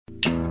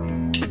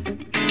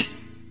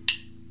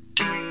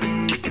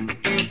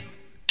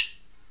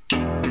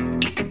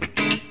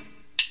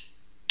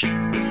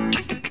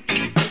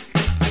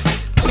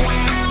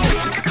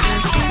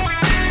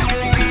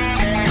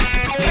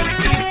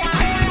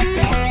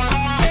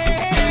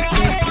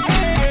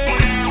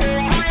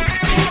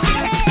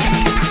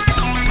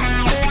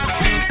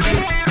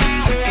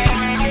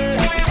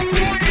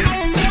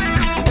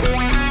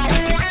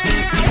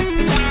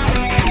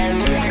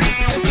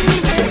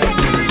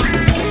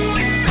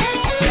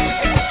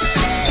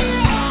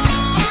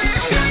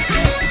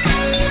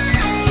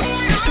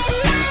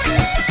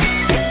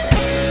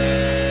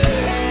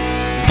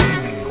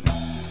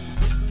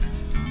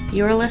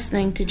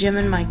listening to Jim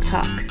and Mike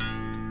Talk.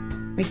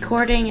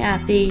 Recording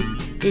at the,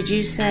 did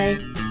you say?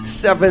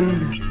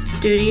 7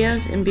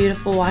 Studios in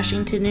beautiful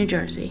Washington, New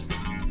Jersey.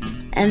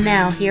 And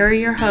now, here are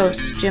your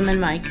hosts, Jim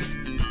and Mike.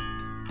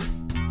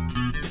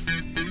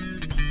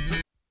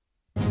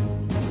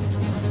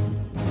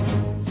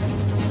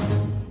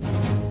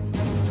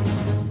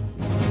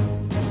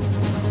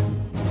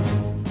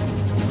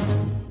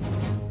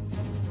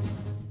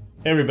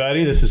 Hey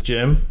everybody, this is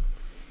Jim.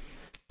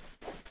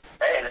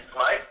 Hey, this is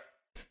Mike.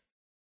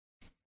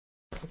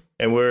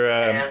 And we're...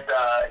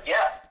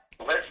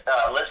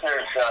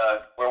 listeners,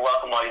 we're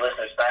welcome all you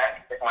listeners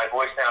back. If my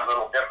voice sounds a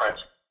little different,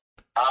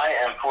 I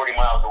am 40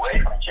 miles away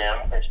from Jim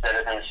instead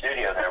of in the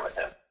studio there with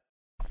him.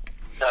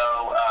 So,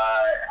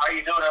 how are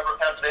you doing over in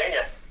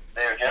Pennsylvania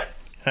there, Jim?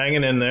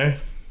 hanging in there,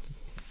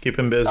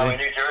 keeping busy. I'm in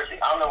New Jersey.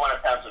 I'm the one in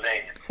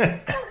Pennsylvania.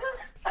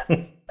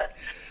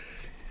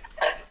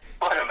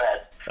 What a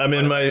mess. I'm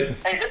in my...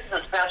 Hey, this is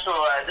a special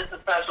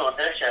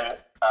edition,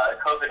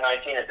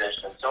 COVID-19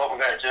 edition. So what we're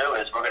going to do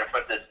is we're going to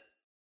put this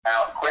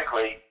out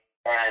quickly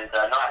and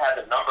not have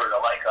it numbered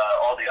like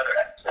all the other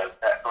episodes. Is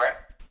that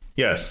correct?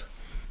 Yes.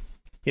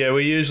 Yeah,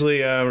 we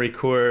usually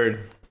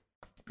record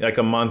like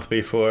a month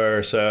before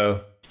or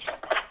so.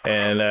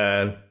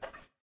 And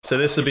so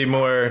this is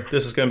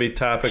going to be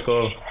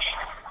topical.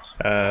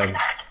 And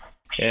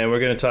we're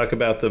going to talk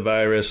about the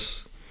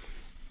virus,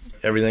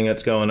 everything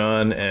that's going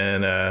on,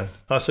 and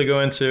also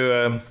go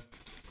into,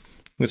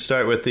 let's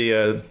start with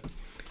the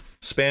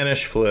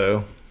Spanish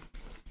flu.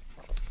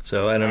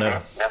 So I don't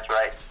know. That's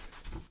right.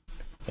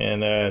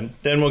 And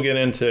then we'll get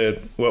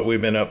into what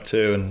we've been up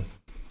to and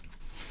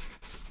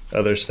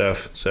other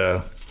stuff.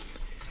 So.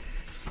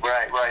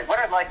 Right. What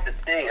I'd like to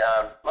see,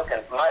 look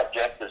at my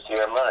objectives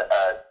here. I'm going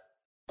to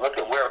look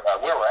at where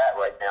we're at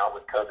right now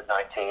with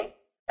COVID-19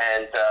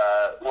 and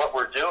what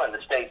we're doing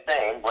to stay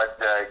sane,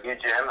 what you,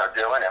 Jim, are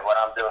doing and what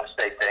I'm doing to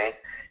stay sane.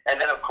 And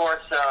then, of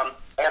course,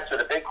 answer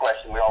the big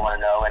question we all want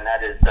to know, and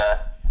that is,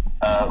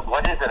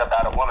 what is it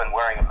about a woman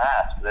wearing a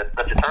mask that's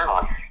such a turn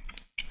on?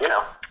 You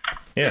know,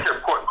 yeah. These are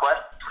important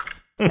questions.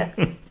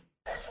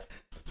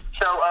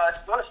 So I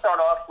want to start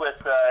off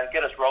with,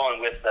 get us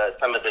rolling with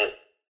some of the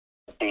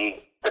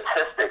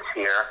statistics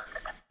here.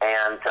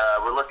 And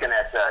we're looking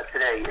at,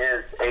 today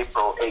is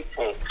April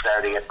 18th,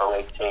 Saturday, April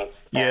 18th.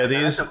 Yeah, and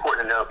that's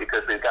important to know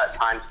because we've got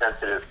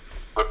time-sensitive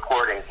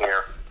reporting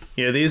here.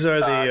 Yeah, these are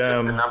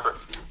the numbers.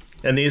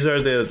 And these are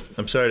the,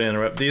 I'm sorry to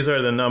interrupt, these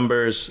are the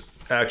numbers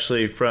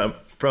actually from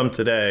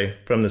today,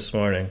 from this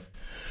morning.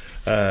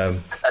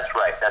 That's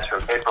right, that's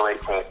from April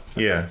 18th.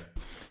 Yeah.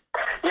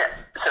 Yeah,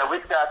 so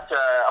we've got,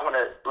 I want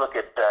to look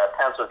at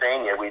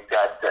Pennsylvania. We've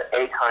got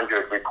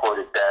 800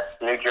 reported deaths.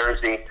 New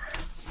Jersey,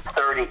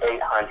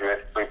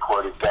 3,800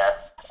 reported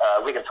deaths.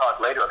 We can talk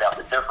later about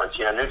the difference.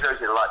 You know, New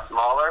Jersey is a lot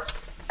smaller,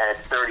 and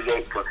it's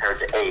 38 compared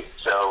to 8.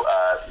 So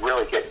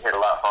really getting hit a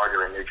lot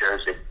harder in New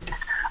Jersey.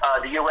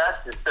 The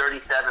U.S. is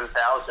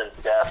 37,000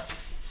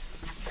 deaths,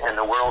 and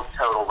the world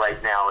total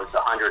right now is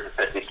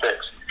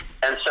 156.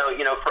 And so,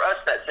 you know, for us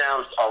that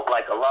sounds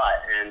like a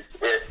lot. And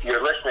if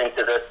you're listening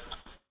to this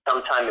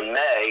sometime in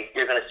May,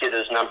 you're going to see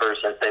those numbers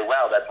and say,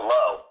 wow, that's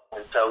low.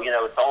 And so, you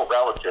know, it's all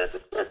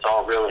relative. It's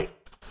all really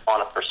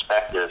on a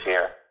perspective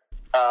here.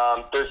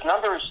 There's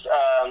numbers,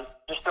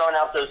 just throwing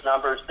out those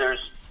numbers,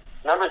 there's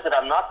numbers that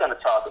I'm not going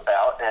to talk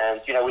about. And,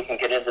 you know, we can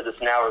get into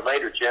this now or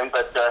later, Jim.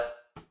 But,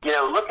 you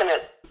know, looking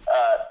at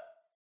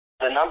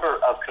the number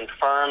of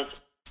confirmed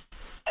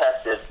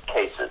tested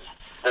cases,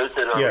 those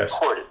that are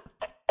reported.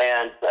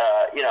 And,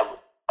 you know,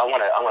 I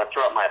want to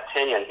throw out my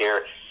opinion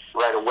here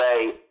right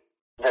away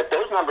that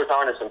those numbers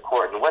aren't as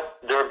important.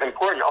 They're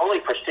important only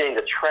for seeing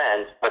the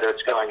trend, whether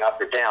it's going up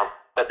or down.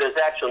 But there's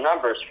actual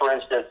numbers. For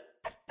instance,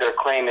 they're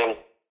claiming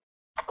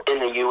in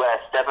the U.S.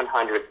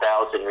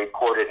 700,000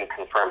 reported and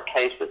confirmed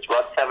cases.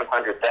 Well, that's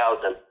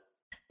 700,000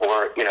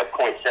 or, you know,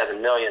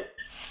 0.7 million.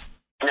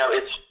 You know,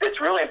 it's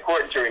really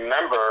important to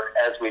remember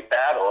as we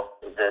battle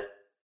this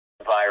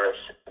virus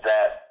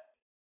that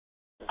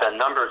the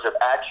numbers of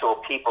actual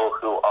people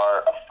who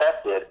are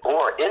affected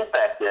or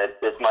infected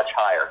is much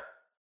higher.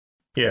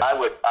 Yeah. I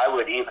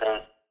would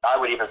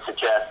even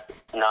suggest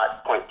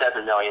not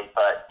 0.7 million,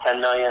 but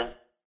 10 million,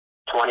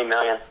 20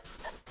 million,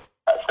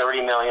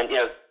 30 million. You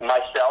know,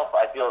 myself,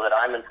 I feel that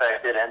I'm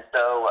infected, and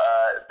so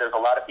there's a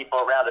lot of people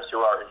around us who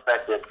are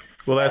infected.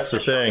 Well, that's the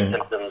thing.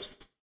 Symptoms.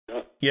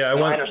 Yeah,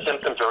 minor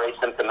symptoms are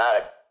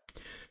asymptomatic.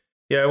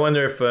 Yeah, I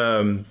wonder if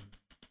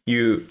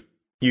you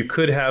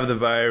could have the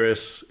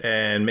virus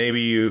and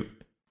maybe you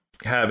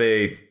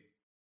don't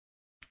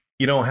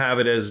have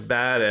it as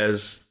bad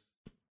as,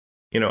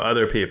 you know,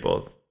 other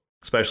people,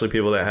 especially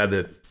people that had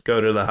to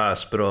go to the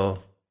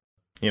hospital,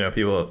 you know,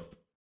 people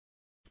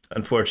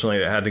unfortunately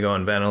that had to go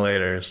on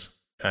ventilators.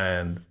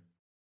 But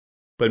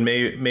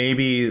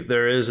maybe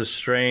there is a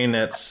strain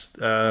that's,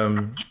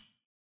 you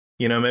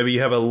know, maybe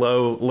you have a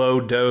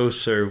low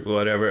dose or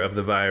whatever of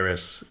the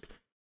virus.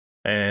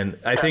 And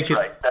That's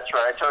right. I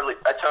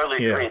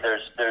totally agree.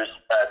 There's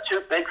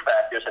two big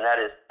factors, and that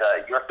is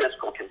your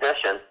physical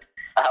condition,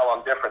 how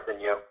I'm different than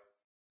you,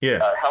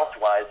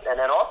 health-wise, and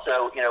then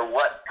also,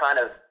 what kind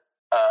of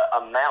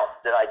amount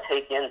did I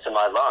take into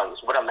my lungs?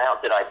 What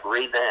amount did I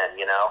breathe in?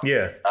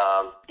 Yeah.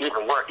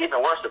 Even worse,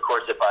 of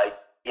course, if I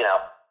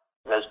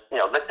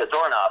lick the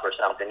doorknob or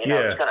something. It's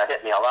going to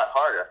hit me a lot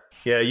harder.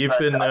 Yeah, you've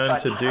been known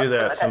to do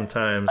that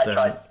sometimes.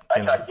 I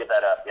tried to give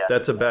that up. Yeah.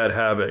 That's a bad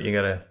habit. You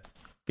got to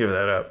give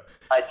that up.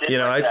 I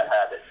did that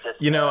habit.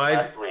 Just,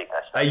 last week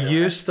I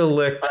used to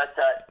lick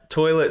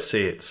toilet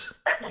seats,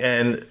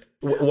 and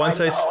once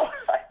I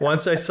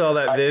saw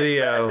that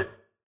video,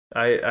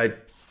 I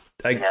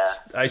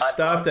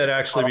stopped that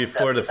actually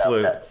before the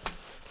flu.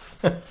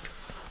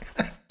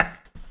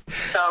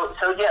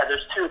 So yeah,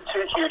 there's two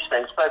huge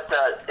things, but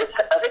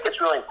I think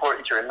it's really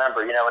important to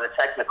remember, in a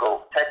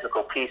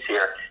technical piece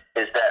here,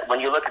 is that when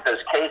you look at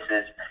those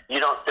cases, you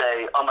don't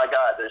say, oh my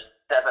God, there's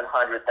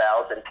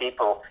 700,000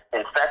 people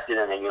infected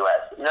in the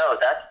U.S. No,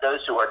 that's those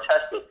who are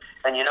tested.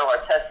 And our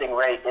testing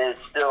rate is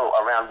still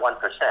around 1%,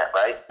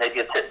 right? Maybe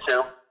it's hit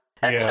 2.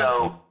 And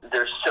so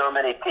there's so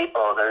many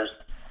people. There's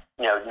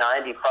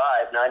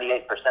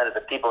 98% of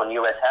the people in the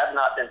U.S. have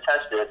not been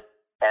tested,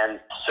 and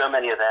so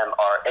many of them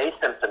are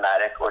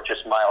asymptomatic or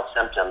just mild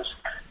symptoms,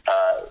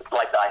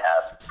 like I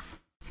have.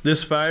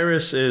 This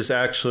virus is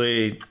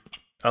actually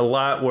a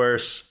lot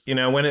worse.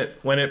 When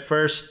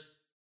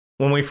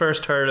we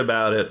first heard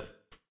about it,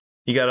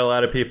 you got a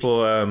lot of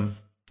people,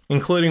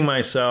 including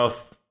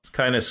myself,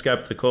 kind of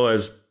skeptical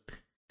as,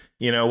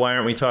 why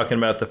aren't we talking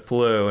about the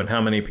flu and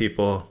how many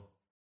people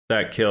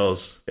that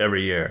kills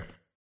every year?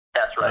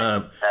 That's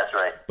right. That's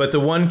right. But the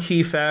one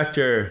key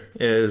factor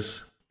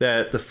is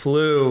that the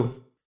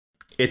flu,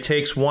 it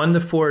takes 1 to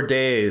 4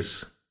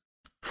 days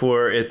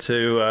for it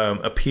to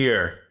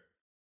appear,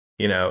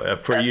 for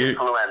That's you.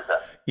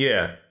 Influenza.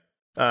 Yeah.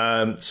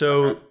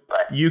 So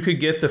you could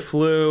get the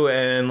flu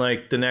and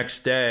the next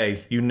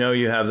day, you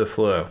have the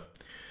flu.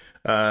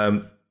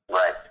 Right.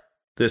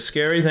 The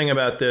scary thing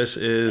about this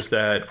is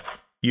that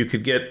you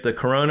could get the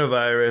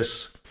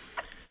coronavirus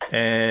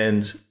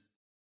and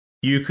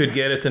you could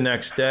get it the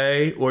next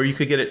day, or you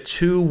could get it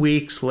 2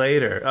 weeks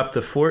later, up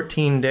to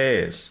 14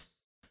 days.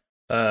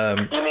 You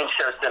mean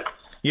show symptoms?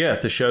 Yeah,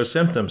 to show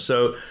symptoms.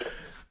 So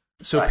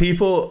Right.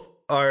 People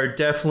are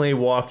definitely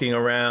walking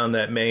around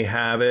that may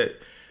have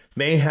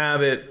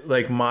it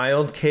like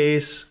mild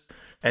case,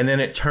 and then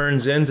it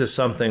turns into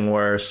something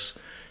worse,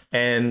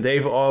 and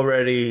they've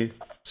already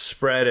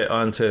spread it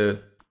onto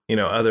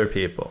other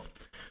people.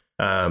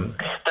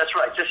 That's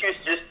right. Just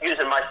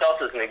using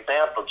myself as an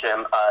example,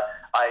 Jim.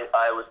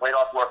 I was laid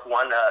off work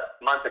 1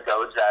 month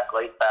ago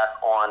exactly, back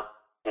on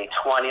the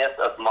 20th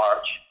of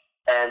March,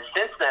 and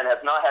since then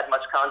have not had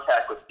much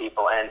contact with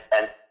people. And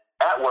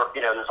at work,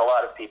 there's a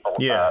lot of people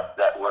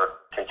that were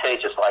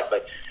contagious, likely.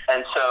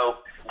 And so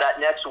that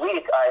next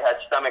week, I had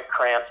stomach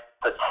cramps,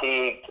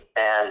 fatigue,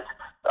 and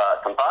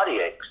some body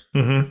aches.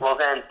 Mm-hmm. Well,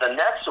 then the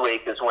next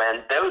week is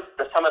when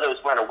some of those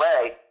went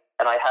away,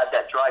 and I had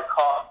that dry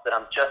cough that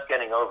I'm just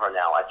getting over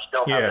now. I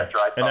still have that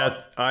dry cough.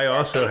 And I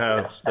also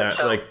have that.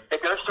 So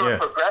it goes through a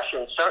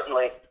progression,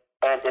 certainly,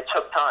 and it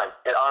took time.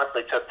 It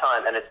honestly took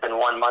time, and it's been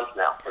 1 month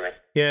now for me.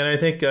 Yeah, and I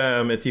think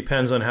it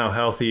depends on how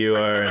healthy you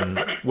are, and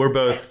we're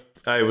both,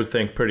 I would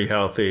think, pretty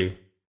healthy.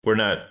 We're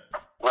not.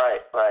 Right.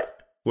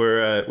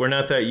 We're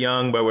not that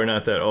young, but we're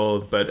not that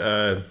old. But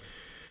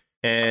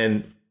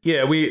and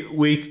yeah,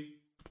 we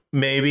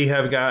maybe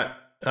have got.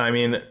 I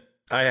mean,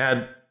 I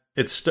had.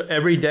 It's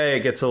every day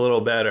it gets a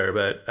little better,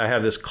 but I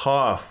have this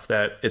cough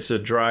that it's a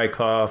dry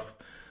cough.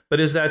 But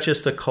is that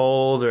just a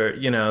cold or,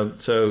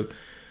 so,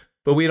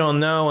 but we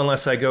don't know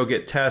unless I go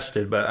get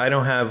tested, but I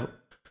don't have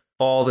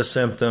all the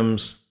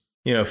symptoms,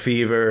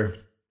 fever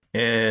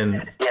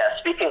and. Yeah.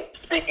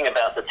 Speaking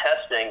about the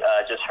testing,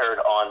 I just heard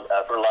on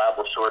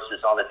reliable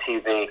sources on the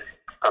TV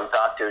from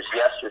doctors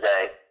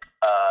yesterday,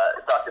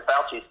 Dr.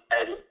 Fauci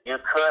said you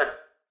could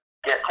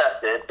get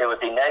tested, it would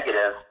be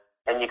negative,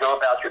 and you go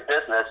about your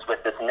business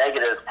with this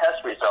negative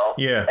test result,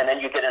 and then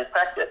you get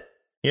infected.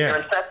 Yeah.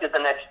 You're infected the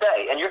next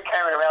day, and you're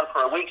carrying around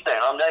for a week saying,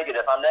 I'm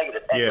negative,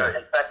 and you're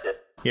infected.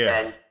 Yeah.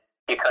 And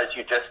because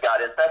you just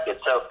got infected.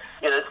 So,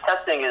 this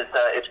testing is,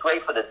 it's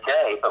great for the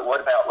day, but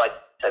what about,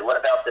 what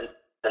about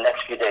the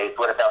next few days?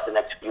 What about the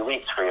next few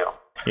weeks for you?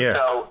 Yeah.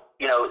 So,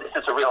 this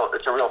is it's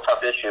a real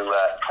tough issue,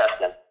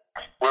 testing.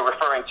 We're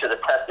referring to the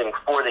testing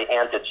for the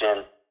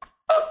antigen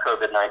of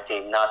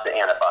COVID-19, not the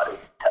antibody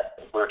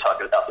testing. We're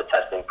talking about the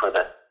testing for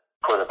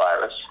the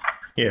virus.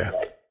 Yeah.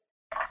 Right?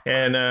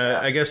 And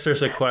I guess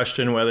there's a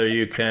question whether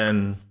you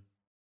can,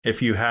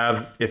 if you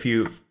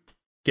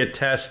get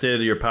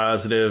tested, you're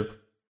positive,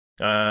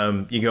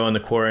 you go into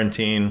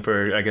quarantine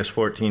for, I guess,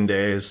 14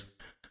 days.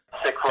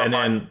 Sick for a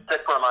month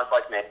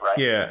like me, right?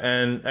 Yeah,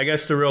 and I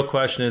guess the real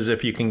question is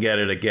if you can get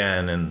it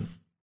again. And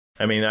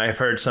I mean, I've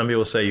heard some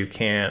people say you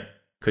can't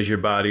because your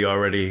body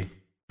already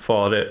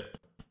fought it.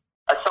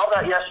 I saw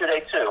that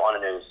yesterday, too, on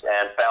the news.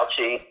 And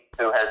Fauci,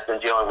 who has been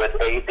dealing with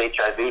AIDS,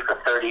 HIV for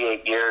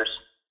 38 years,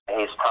 and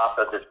he's top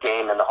of this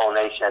game in the whole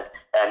nation.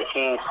 And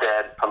he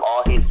said, from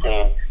all he's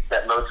seen,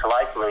 that most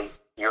likely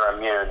you're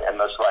immune and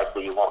most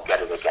likely you won't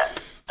get it again.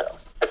 So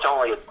it's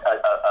only a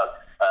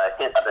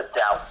hint of a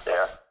doubt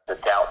there, the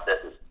doubt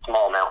that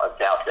small amount of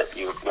doubt that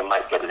you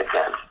might get it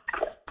again.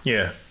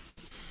 Yeah.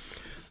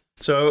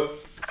 So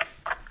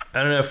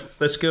I don't know.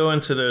 Let's go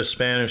into the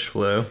Spanish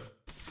flu.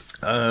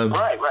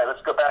 Right.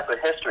 Let's go back with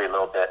history a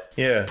little bit.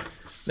 Yeah.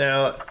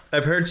 Now,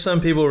 I've heard some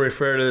people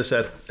refer to this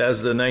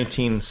as the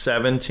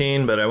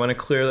 1917, but I want to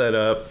clear that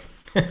up.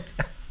 Wasn't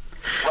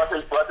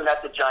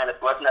that the China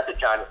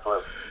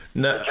flu?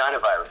 No, the China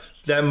virus.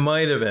 That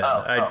might have been.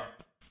 Okay.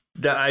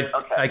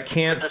 I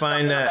can't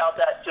find that.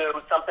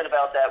 Something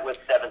about that with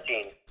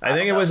 17. I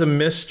think it was a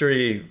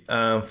mystery.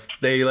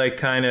 They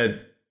kind of,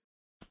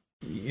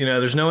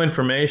 there's no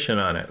information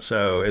on it,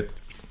 so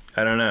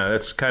I don't know.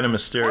 It's kind of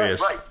mysterious.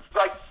 Right.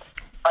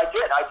 I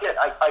did.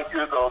 I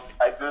googled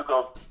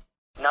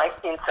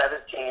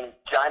 1917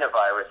 China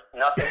virus.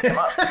 Nothing came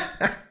up.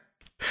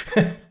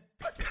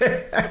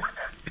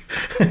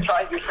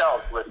 Try it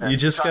yourself, listener. You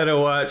just got to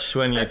watch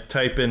when you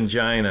type in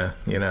China,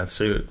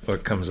 see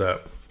what comes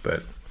up.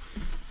 But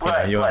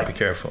you want to be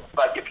careful.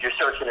 Like if you're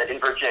searching it in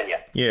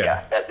Virginia.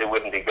 Yeah. It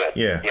wouldn't be good.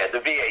 Yeah. Yeah, the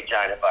VA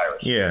China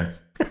virus. Yeah.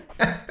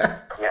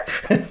 Yeah.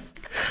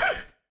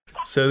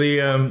 So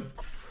the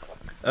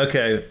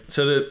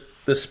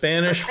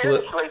Spanish flu.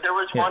 Seriously, there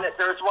was one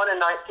in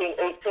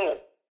 1918.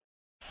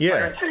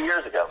 Yeah. 102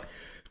 years ago.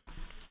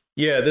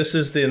 Yeah, this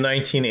is the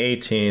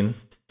 1918.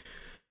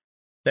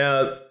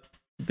 Now,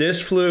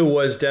 this flu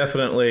was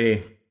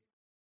definitely,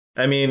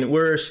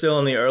 we're still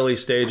in the early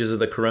stages of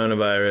the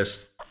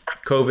coronavirus,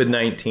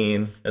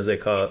 COVID-19, as they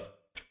call it.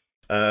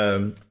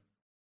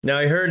 Now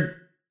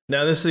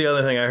this is the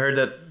other thing. I heard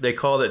that they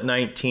called it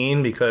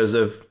 19 because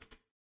of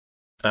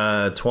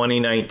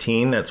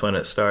 2019. That's when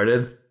it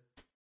started.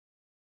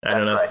 I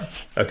don't know.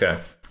 Right. Okay.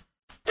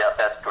 Yeah,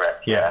 that's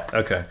correct. Yeah.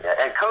 Okay. Yeah.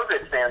 And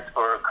COVID stands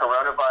for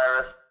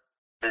coronavirus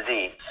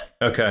disease.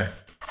 Okay.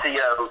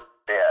 VI,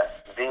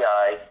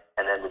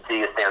 and then the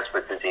D stands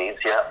for disease.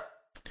 Yeah.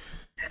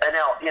 And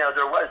now,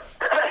 there was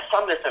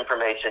some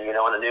misinformation,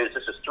 on the news.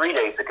 This was 3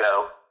 days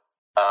ago.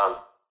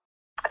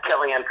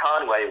 Kellyanne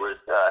Conway was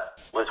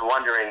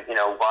wondering,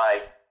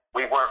 why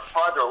we weren't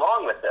farther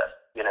along with this,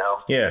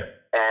 Yeah.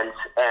 And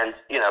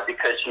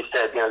because she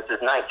said, this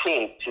is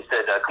 19, she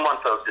said, come on,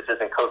 folks, this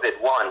isn't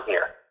COVID-1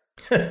 here.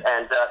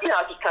 And,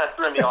 it just kind of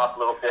threw me off a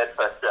little bit,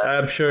 but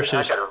I'm sure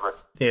she's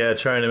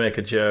trying to make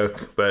a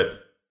joke,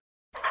 but,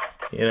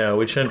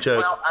 we shouldn't joke.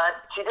 Well,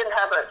 she didn't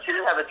have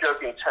a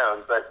joking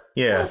tone, but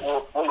yeah.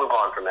 We'll move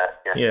on from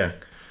that. Yeah.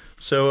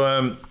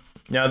 So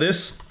now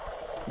this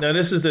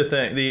is the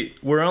thing.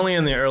 We're only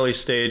in the early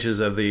stages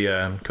of the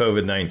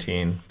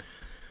COVID-19.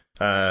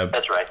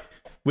 That's right.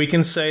 We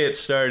can say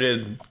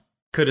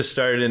could have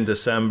started in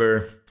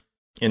December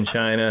in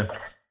China.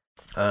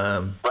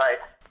 Right.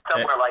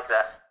 Somewhere like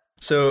that.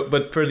 So,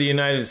 but for the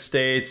United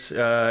States,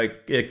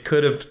 it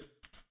could have,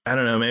 I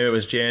don't know, maybe it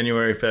was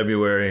January,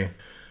 February.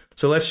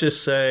 So let's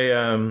just say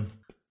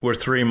we're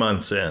 3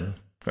 months in,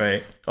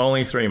 right?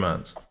 Only 3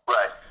 months.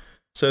 Right.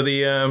 So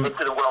the into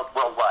the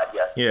worldwide,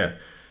 yes. Yeah.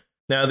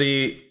 Now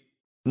the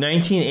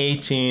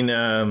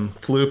 1918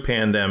 flu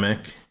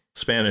pandemic,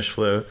 Spanish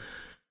flu,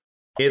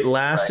 it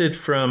lasted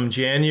from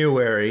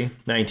January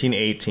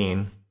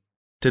 1918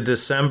 to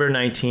December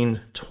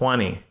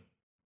 1920.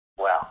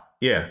 Wow.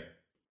 Yeah.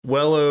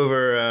 Well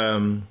over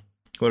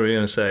what are we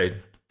going to say?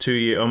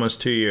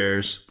 Almost 2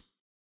 years.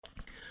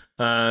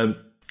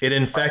 It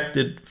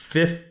infected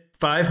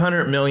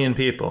 500 million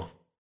people.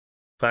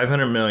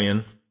 500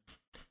 million.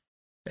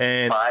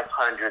 And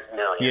 500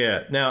 million.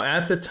 Yeah. Now,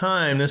 at the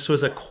time, this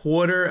was a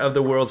quarter of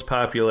the world's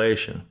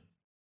population.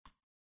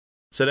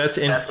 So that's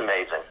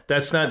amazing.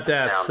 That's not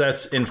deaths.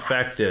 That's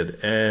infected.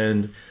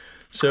 And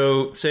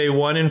so, say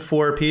 1 in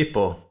 4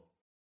 people.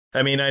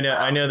 I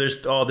know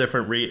there's all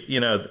different.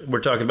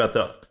 We're talking about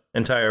the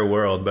entire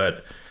world,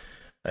 but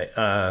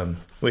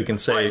we can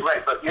say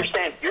right. But you're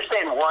saying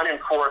 1 in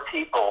 4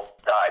 people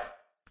died.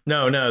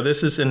 No.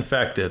 This is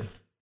infected.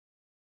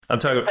 I'm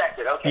talking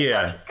infected. Okay.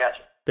 Yeah.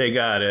 Gotcha. They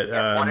got it.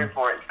 1 in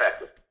 4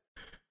 infected.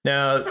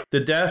 Now the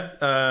death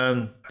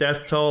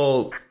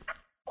toll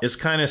is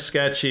kind of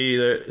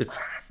sketchy. It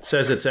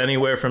says it's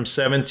anywhere from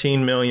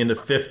 17 million to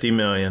 50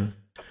 million,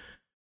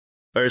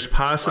 or is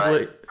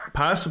possibly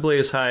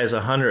as high as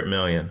 100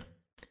 million.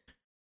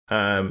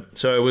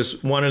 So it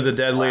was one of the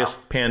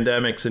deadliest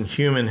pandemics in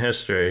human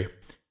history.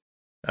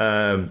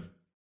 Now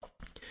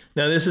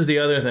this is the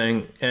other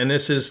thing, and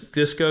this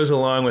goes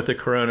along with the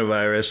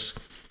coronavirus,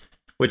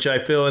 which I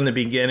feel in the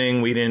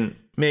beginning we didn't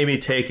maybe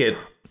take it.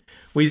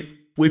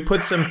 We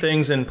put some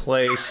things in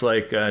place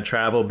like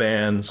travel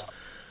bans,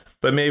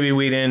 but maybe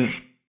we didn't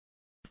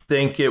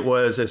think it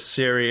was as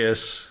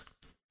serious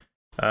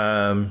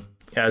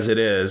as it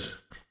is.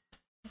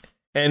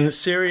 And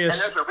there's a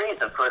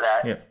reason for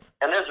that. Yeah.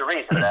 And there's a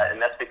reason for that, and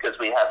that's because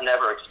we have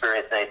never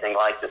experienced anything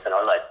like this in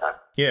our lifetime.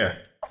 Yeah.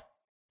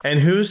 And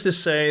who's to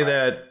say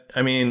that,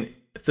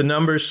 if the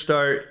numbers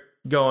start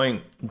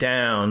going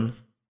down,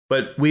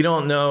 but we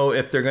don't know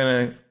if they're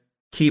going to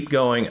keep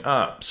going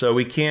up. So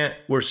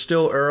we're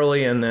still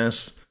early in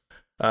this.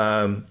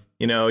 A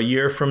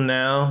year from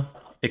now,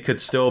 it could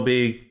still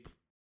be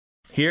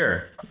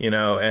here,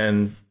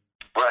 and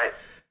Right.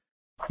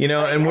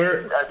 and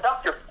we're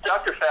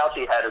Dr.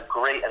 Fauci had a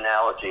great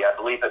analogy. I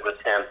believe it was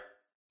him,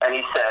 and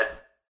he said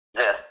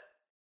this: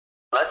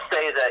 let's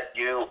say that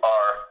you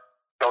are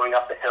going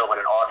up the hill in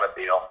an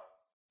automobile.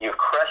 You've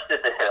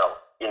crested the hill.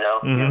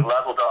 You've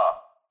leveled off.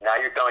 Now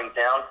you're going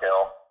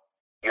downhill.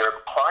 You're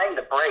applying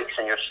the brakes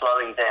and you're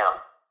slowing down.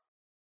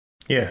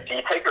 Yeah. Do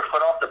you take your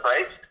foot off the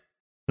brakes?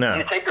 No. Do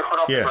you take your foot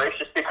off the brakes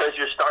just because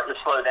you're starting to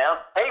slow down?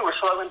 Hey, we're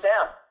slowing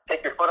down.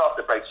 Take your foot off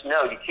the brakes.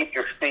 No, you keep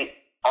your feet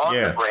on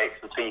the brakes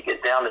until you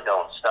get down the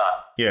hill and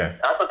stop. Yeah.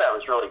 I thought that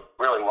was really,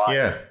 really wise.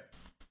 Yeah.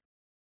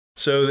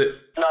 So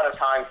not a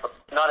time for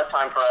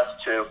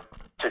us to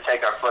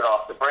take our foot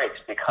off the brakes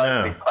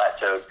because we've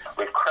plateaued.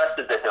 We've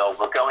crested the hill.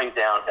 We're going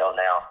downhill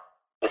now.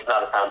 It's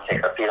not a time to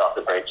take our feet off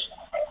the brakes.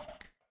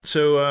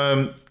 So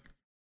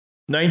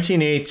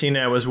 1918,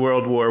 that was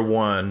World War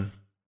I.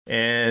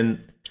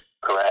 And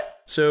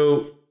correct.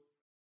 So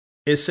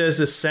it says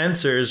the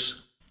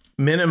censors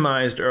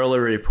minimized early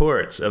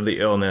reports of the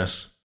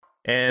illness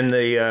and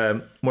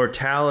the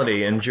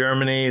mortality in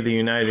Germany, the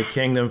United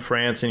Kingdom,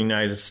 France, and the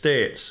United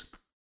States.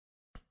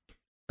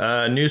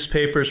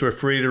 Newspapers were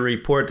free to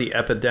report the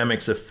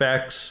epidemic's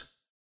effects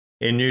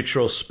in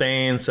neutral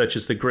Spain, such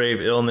as the grave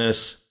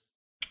illness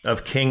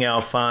of King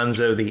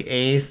Alfonso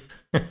VIII.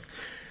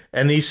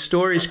 And these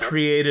stories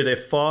created a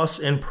false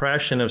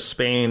impression of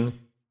Spain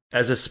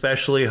as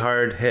especially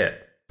hard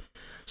hit.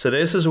 So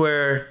this is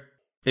where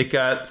it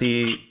got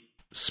the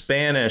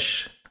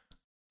Spanish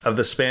of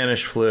the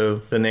Spanish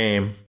flu, the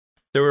name.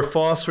 There were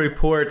false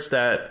reports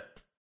that,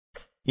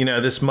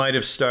 this might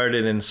have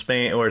started in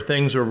Spain or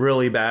things were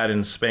really bad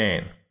in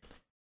Spain.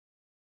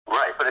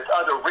 Right, but it's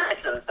other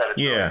reasons that it's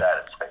really bad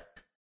in Spain.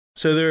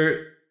 So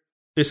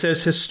it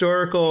says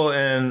historical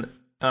and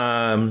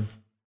I'm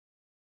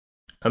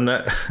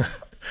gonna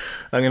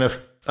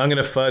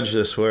fudge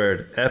this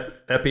word.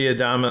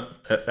 Epidemic.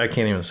 I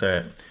can't even say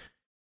it.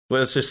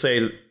 Let's just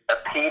say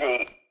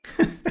epidemic.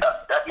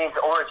 That means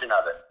the origin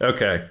of it.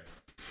 Okay.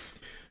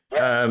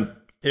 Yep.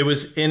 It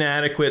was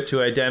inadequate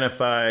to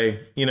identify,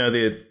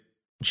 the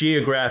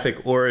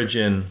geographic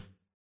origin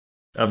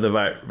of the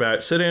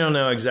virus. So they don't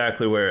know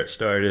exactly where it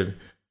started.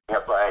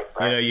 Yep, right.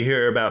 You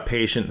hear about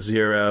patient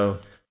zero.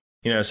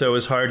 So it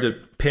was hard to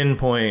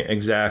pinpoint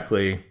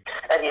exactly.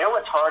 And you know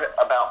what's hard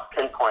about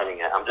pinpointing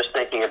it? I'm just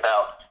thinking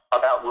about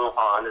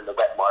Wuhan and the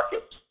wet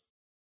markets.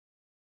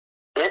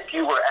 If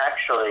you were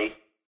actually,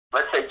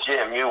 let's say,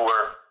 Jim, you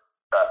were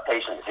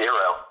patient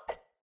zero,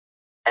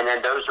 and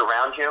then those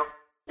around you,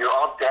 you're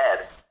all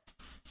dead.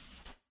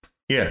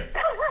 Yeah.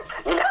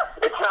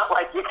 It's not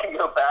like you can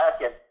go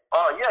back and,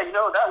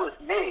 that was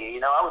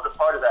me. I was a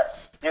part of that.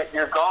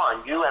 You're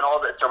gone. You and all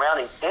that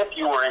surrounding. If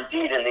you were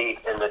indeed in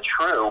the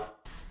true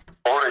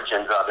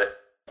origins of it,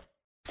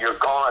 you're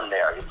gone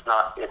there. It's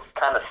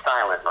kind of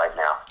silent right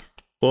now.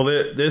 Well,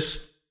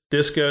 this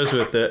goes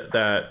with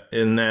that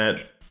in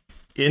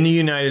the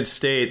United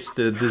States,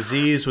 the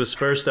disease was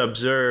first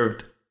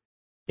observed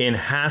in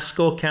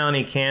Haskell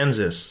County,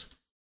 Kansas.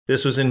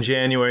 This was in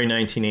January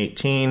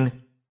 1918.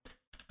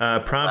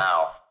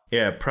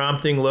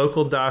 Prompting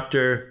local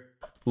doctor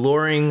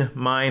Loring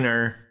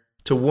Minor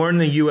to warn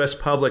the U.S.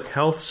 Public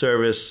Health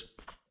Service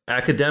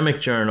academic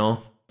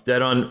journal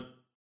that on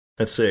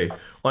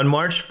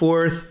March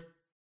 4th,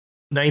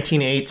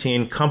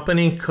 1918,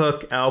 company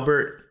cook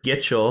Albert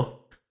Gitchell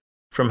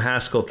from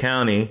Haskell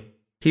County,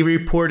 he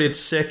reported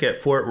sick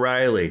at Fort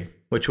Riley,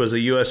 which was a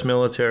U.S.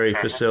 military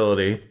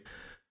facility,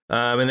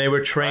 and they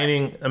were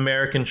training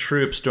American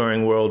troops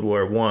during World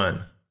War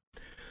I.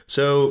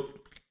 So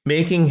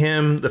making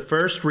him the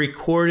first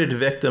recorded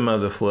victim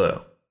of the flu.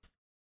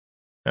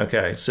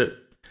 Okay, so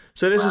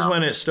this is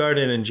when it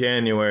started in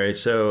January.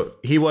 So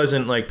he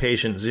wasn't like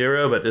patient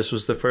zero, but this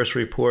was the first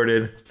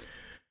reported.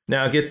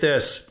 Now get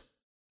this.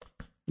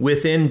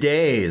 Within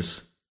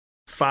days,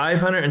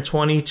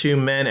 522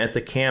 men at the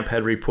camp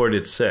had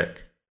reported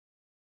sick.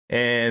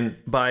 And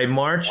by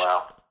March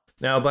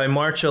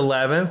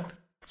 11th,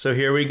 so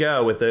here we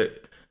go with the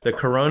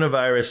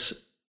coronavirus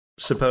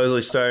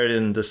supposedly started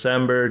in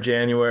December,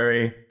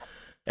 January.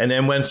 And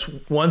then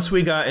once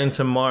we got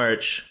into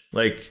March,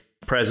 like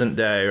present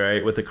day,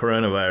 right, with the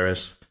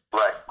coronavirus,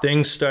 right,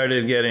 things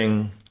started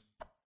getting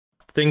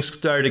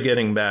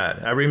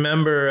bad. I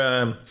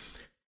remember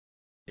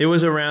it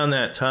was around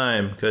that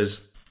time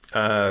because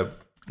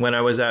when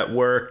I was at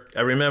work,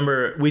 I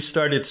remember we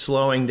started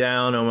slowing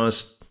down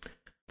almost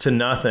to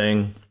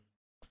nothing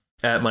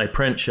at my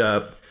print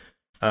shop.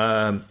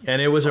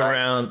 And it was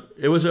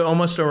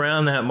almost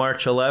around that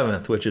March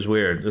 11th, which is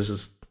weird. This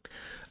is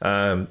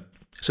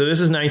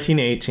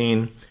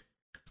 1918.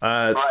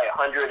 Right,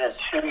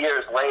 102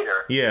 years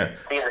later. Yeah.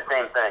 Seeing the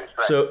same things.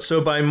 Right.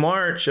 So by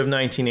March of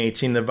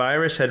 1918, the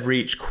virus had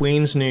reached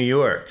Queens, New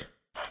York.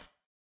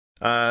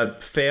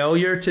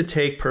 Failure to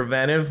take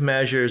preventive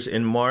measures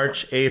in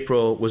March,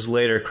 April was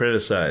later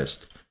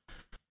criticized.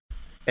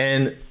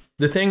 And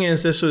the thing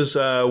is, this was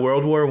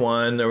World War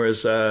I. There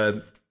was,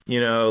 a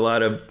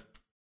lot of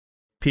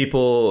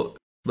people,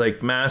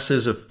 like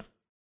masses of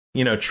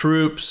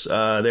troops.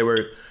 They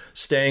were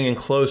staying in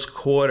close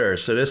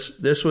quarters. So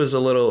this was a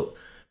little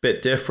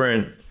bit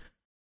different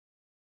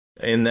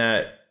in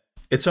that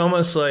it's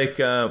almost like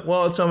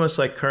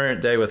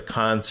current day with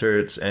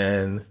concerts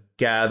and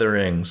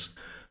gatherings,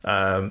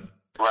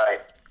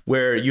 right?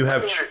 Where you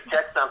have. Let me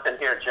interject something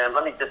here, Jim.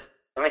 Let me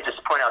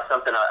just point out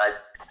something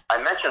I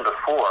mentioned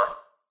before,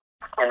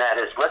 and that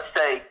is, let's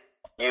say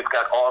you've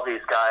got all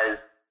these guys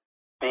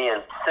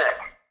being sick.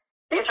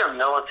 These are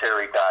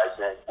military guys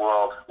in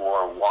World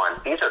War I.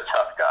 These are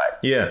tough guys.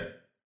 Yeah.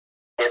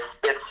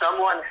 If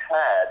someone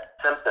had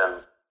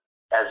symptoms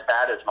as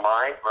bad as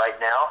mine right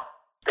now,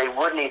 they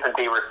wouldn't even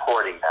be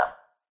reporting them.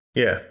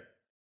 Yeah.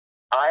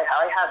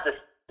 I have this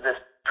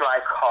dry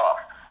cough.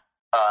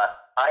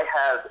 I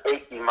have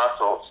achy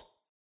muscles.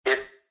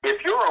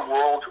 If you're a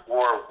World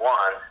War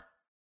I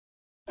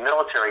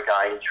military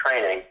guy in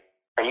training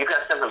and you've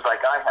got symptoms like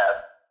I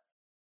have,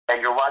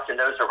 and you're watching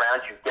those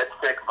around you get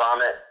sick,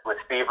 vomit with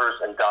fevers,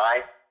 and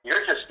die,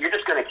 you're just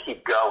going to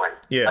keep going.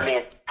 Yeah. I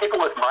mean, people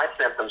with my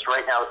symptoms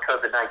right now with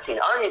COVID-19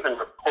 aren't even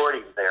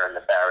reporting there in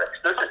the barracks.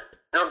 They're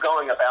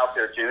going about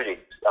their duties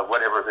of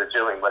whatever they're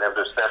doing, whatever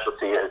their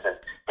specialty is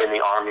in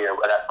the Army or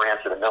that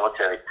branch of the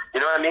military.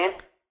 You know what I mean?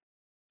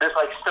 There's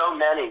like so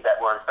many that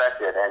were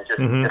infected and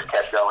just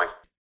kept going.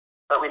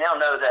 But we now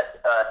know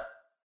that,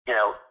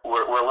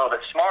 we're a little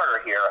bit smarter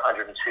here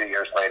 102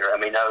 years later,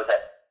 and we know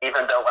that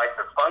even though I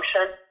could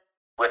function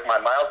with my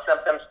mild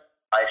symptoms,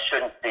 I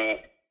shouldn't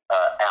be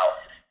out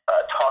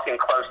talking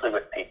closely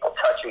with people,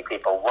 touching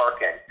people,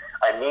 working.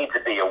 I need to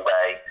be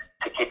away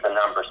to keep the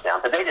numbers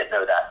down. But they didn't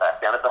know that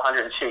back then. It's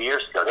 102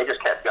 years ago. They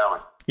just kept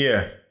going.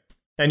 Yeah.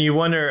 And you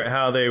wonder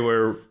how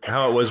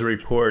it was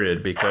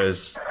reported,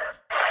 because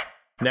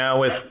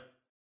now with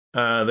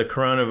the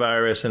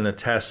coronavirus and the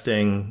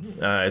testing,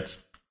 it's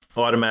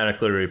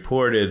automatically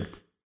reported.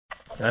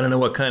 I don't know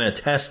what kind of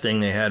testing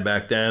they had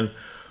back then,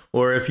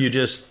 or if you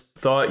just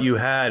thought you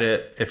had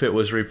it, if it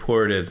was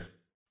reported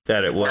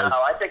that it was. No,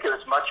 I think it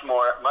was much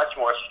more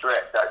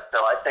strict. So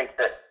I think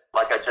that,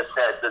 like I just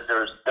said, that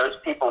those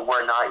people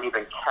were not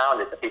even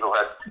counted, the people who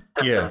have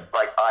symptoms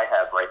like I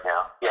have right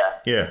now. Yeah.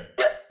 Yeah.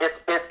 Yeah.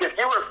 If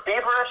you were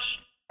feverish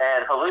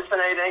and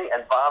hallucinating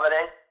and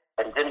vomiting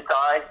and didn't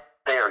die,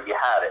 there, you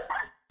had it.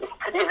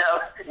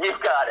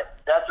 You've got it.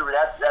 That's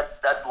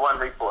one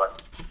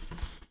report.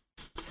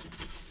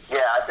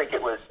 Yeah, I think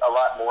it was a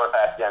lot more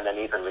back then than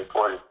even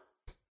reported.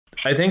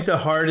 I think the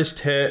hardest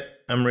hit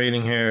I'm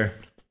reading here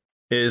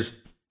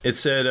is, it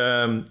said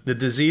the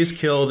disease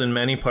killed in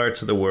many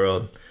parts of the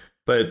world,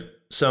 but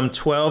some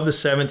 12 to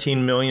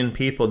 17 million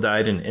people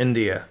died in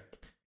India,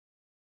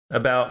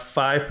 about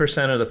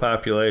 5% of the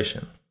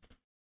population.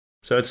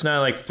 So it's not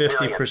like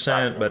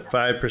 50%, but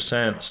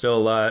 5%, still a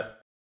lot.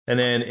 And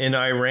then in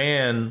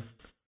Iran,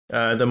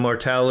 the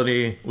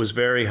mortality was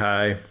very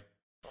high.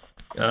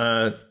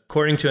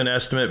 According to an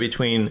estimate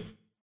between,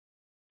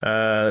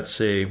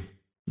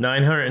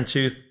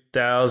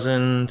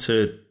 902,000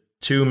 to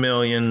 2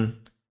 million,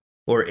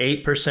 or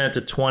 8%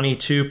 to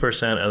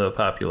 22% of the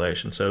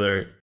population. So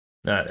they're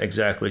not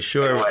exactly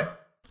sure. In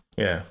what?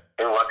 Yeah.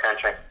 In what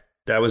country?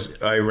 That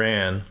was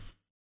Iran.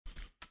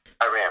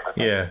 Iran.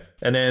 Okay. Yeah.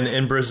 And then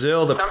in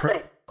Brazil, the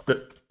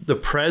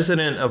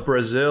president of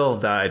Brazil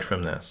died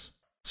from this.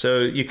 So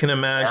you can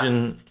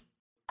imagine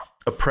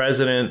a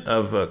president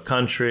of a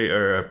country,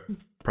 or a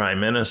prime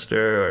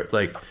minister, or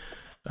like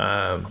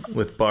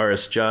with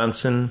Boris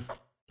Johnson.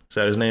 Is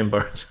that his name,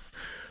 Boris?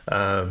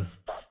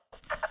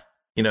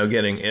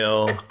 Getting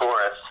ill. It's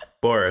Boris.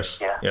 Boris.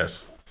 Yeah.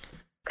 Yes.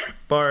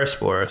 Boris.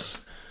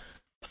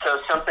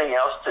 So something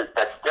else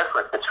that's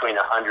different between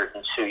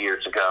 102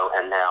 years ago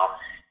and now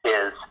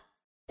is,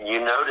 you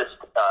noticed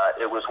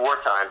it was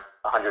wartime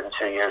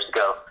 102 years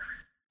ago,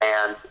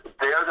 and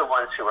they're the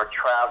ones who are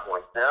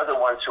traveling. They're the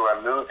ones who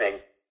are moving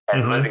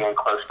and living in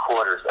close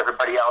quarters.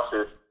 Everybody else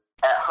is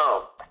at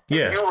home.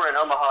 Yeah. If you were in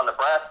Omaha,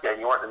 Nebraska, and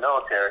you weren't in the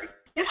military,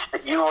 you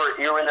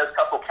were in those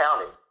couple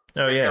counties.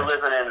 Oh, yeah. If you're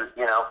living in,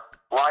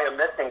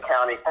 Wyomissing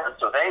County,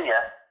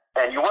 Pennsylvania,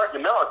 and you weren't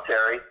in the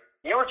military,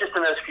 you were just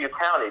in those few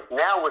counties.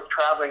 Now we're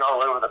traveling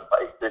all over the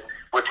place.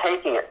 We're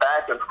taking it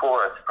back and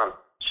forth from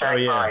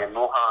Shanghai and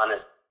Wuhan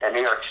and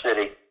New York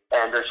City,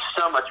 and there's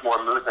so much more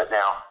movement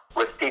now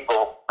with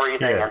people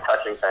breathing and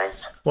touching things.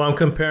 Well, I'm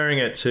comparing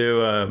it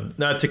to,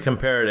 not to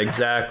compare it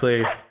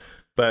exactly,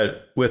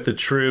 but with the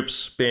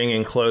troops being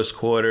in close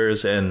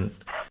quarters and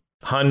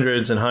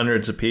hundreds and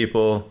hundreds of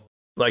people,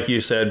 like you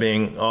said,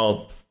 being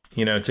all,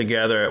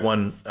 together at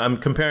one. I'm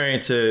comparing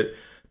it to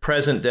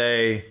present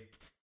day.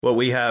 What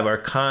we have are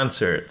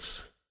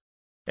concerts,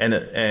 and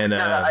no,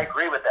 I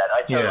agree with that.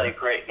 I totally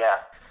agree. Yeah,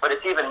 but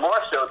it's even more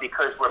so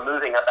because we're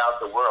moving about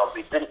the world.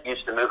 We didn't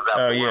used to move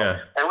about the world,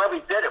 and when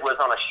we did, it was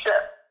on a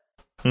ship.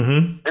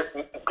 Mm-hmm.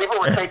 People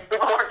weren't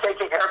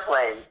taking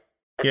airplanes.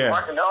 If you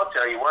weren't in the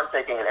military, you weren't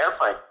taking an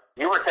airplane.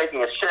 You were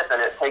taking a ship,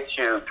 and it takes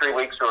you 3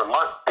 weeks or a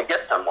month to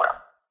get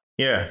somewhere.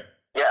 Yeah.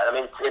 Yeah, I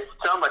mean, it's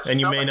so much. And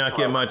you may not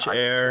get much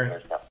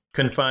air.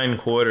 Confined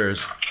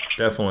quarters,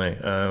 definitely.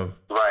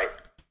 Right.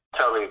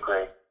 Totally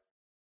agree.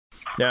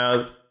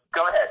 Now,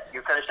 go ahead.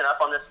 you finishing up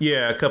on this?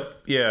 Yeah, a couple.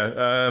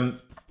 Yeah.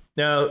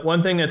 Now,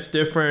 one thing that's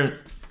different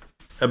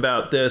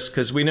about this,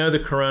 because we know the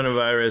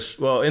coronavirus.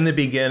 Well, in the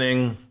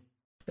beginning,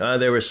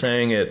 they were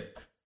saying it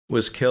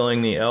was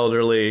killing the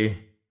elderly,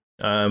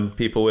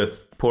 people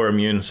with poor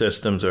immune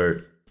systems,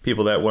 or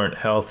people that weren't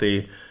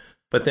healthy.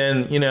 But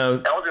then,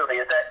 Elderly,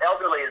 is that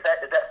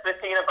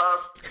 15 above?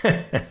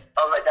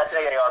 Oh, right, that's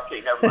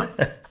AARP. Never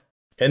mind.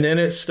 And then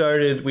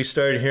we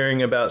started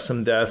hearing about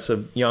some deaths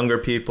of younger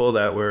people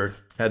that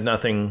had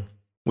nothing,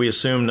 we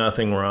assume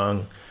nothing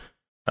wrong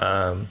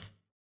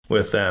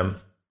with them.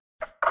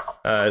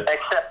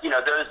 Except,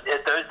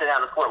 those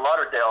down in Fort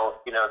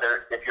Lauderdale,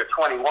 if you're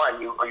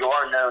 21, you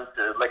are known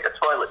to lick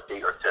a toilet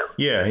seat or two.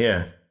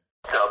 Yeah.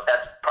 So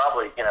that's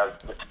probably, it's a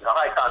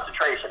high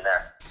concentration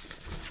there.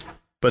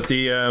 But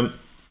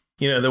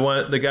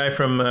the guy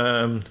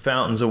from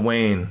Fountains of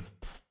Wayne.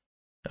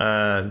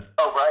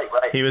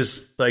 Right. He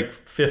was like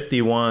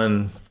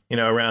 51,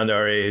 around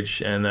our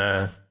age, and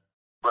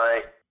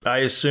right. I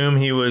assume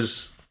he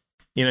was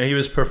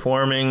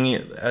performing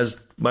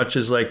as much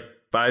as like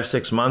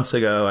 5-6 months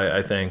ago,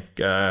 I think.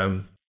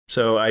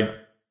 So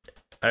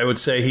I would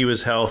say he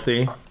was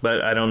healthy,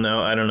 but I don't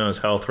know his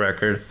health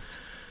record.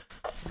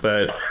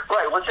 But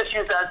right, let's just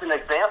use that as an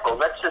example.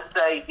 Let's just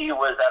say he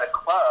was at a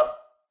club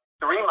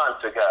 3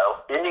 months ago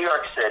in New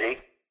York City,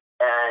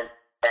 and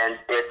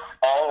it's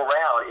all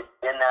around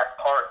in that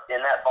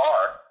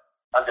bar.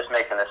 I'm just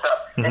making this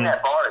up. Mm-hmm. In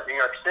that bar in New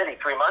York City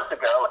 3 months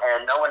ago,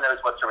 and no one knows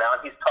what's around.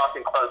 He's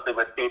talking closely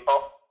with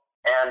people,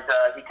 and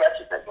he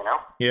catches it.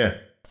 Yeah.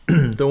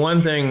 The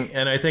one thing,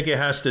 and I think it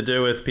has to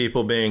do with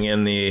people being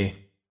in the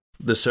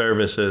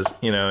services,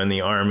 in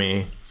the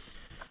Army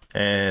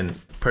and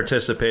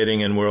participating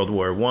in World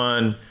War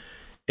I,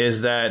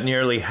 is that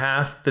nearly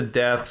half the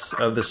deaths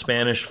of the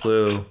Spanish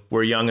flu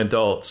were young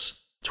adults,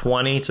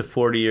 20 to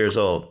 40 years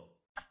old.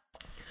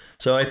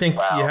 So I think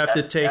you have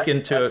to take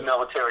into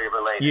military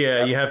related.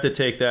 Yeah, you have to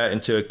take that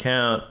into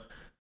account.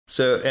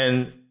 So,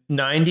 and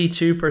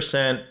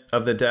 92%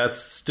 of the deaths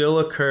still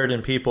occurred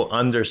in people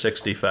under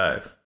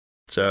 65.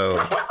 So,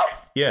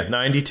 yeah,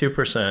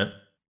 92%.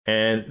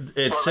 And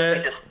it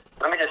said.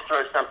 Let me just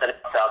throw something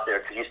else out there,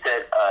 because you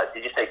said,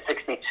 did you say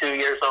 62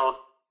 years old?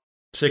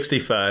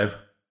 65.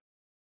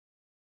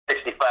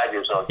 65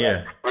 years old.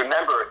 Yeah.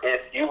 Remember,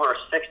 if you were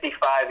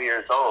 65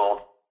 years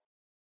old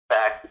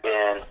back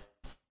in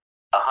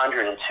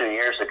 102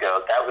 years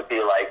ago, that would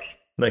be like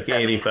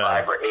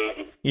 85 or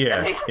 80. Yeah,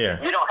 I mean,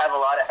 yeah. You don't have a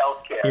lot of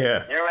health care.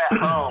 Yeah. You're at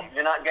home.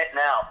 You're not getting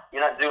out.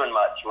 You're not doing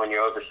much when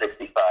you're over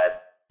 65.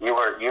 You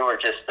were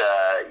just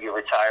you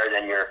retired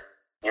and you're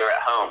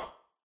at home.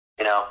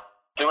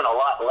 Doing a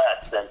lot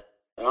less than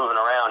moving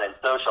around and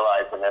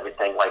socializing and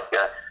everything like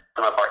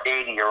some of our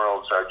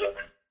 80-year-olds are doing.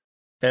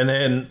 And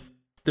then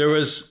there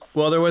was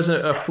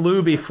a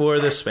flu before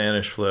the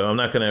Spanish flu. I'm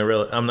not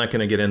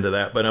gonna get into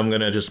that, but I'm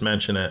gonna just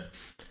mention it.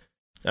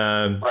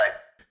 Right.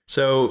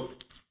 So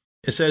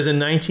it says in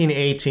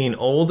 1918,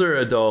 older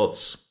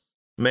adults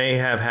may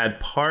have had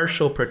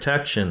partial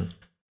protection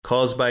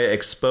caused by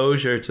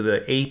exposure to the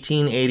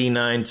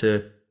 1889 to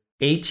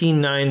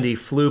 1890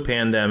 flu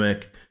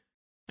pandemic,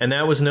 and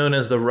that was known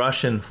as the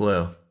Russian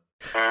flu.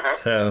 Uh-huh.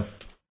 So,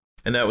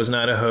 and that was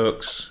not a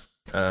hoax.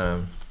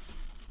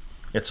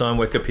 It's on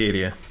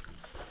Wikipedia.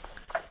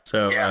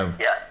 So, yeah.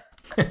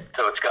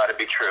 So it's got to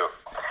be true.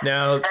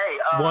 Now,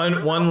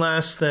 one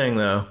last thing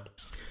though,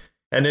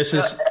 and this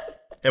is,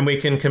 and we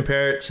can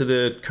compare it to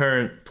the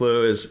current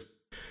flu, is,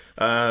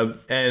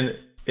 and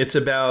it's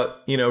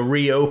about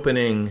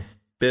reopening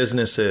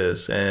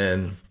businesses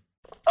and.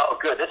 Oh,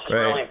 good. This is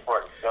really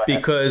important. Go ahead.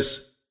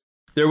 Because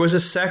there was a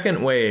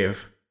second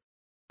wave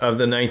of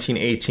the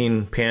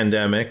 1918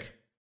 pandemic,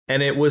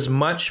 and it was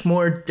much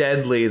more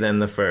deadly than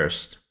the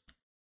first.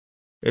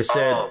 It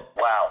said, "Oh,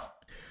 wow!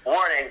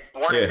 Warning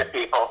to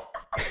people."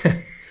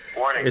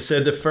 Warning. It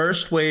said the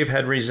first wave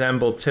had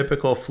resembled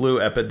typical flu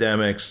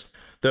epidemics.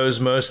 Those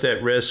most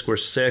at risk were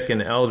sick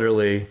and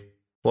elderly,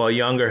 while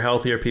younger,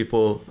 healthier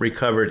people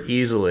recovered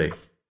easily.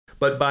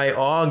 But by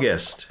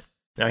August,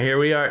 now here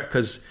we are,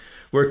 because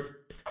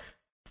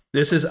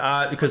this is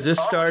odd, because this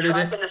started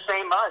in the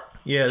same month.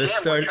 Yeah,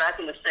 we're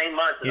tracking the same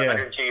month as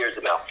 102 years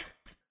ago.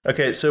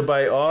 Okay, so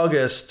by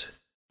August,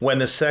 when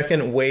the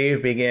second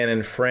wave began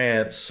in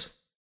France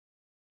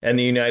and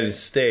the United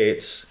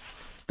States,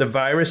 the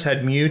virus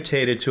had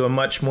mutated to a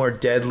much more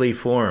deadly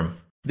form.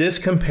 This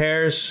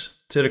compares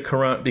to the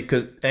corona,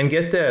 and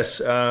get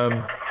this,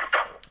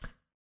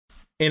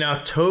 in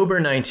October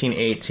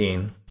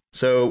 1918,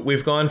 so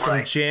we've gone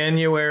from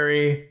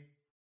January,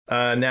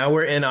 now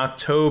we're in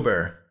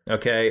October,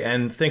 okay,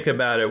 and think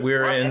about it,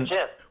 we're in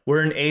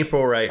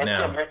April right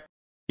now.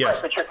 Yes.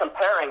 Right, but you're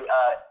comparing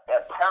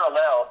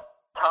parallel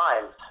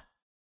times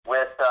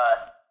with,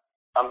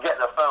 I'm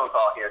getting a phone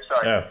call here,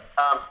 sorry.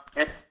 Oh.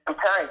 You're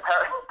comparing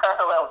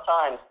parallel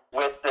times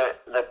with the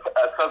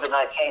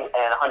COVID-19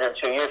 and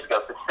 102 years ago.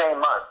 It's the same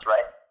month,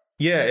 right?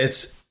 Yeah,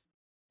 it's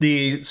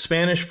the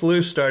Spanish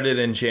flu started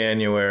in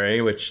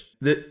January,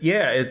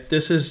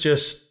 this is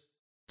just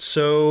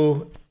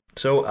so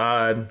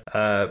odd.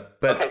 But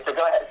okay, so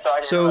go ahead.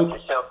 sorry to So-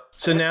 interrupt you.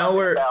 so now talking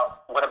we're-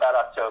 what about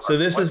October? So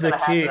this What's is the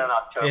gonna key.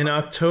 happen In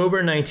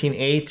October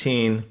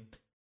 1918,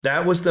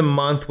 that was the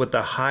month with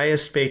the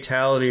highest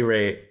fatality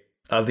rate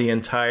of the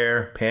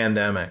entire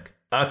pandemic.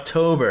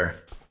 October.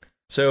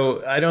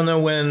 So I don't know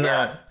when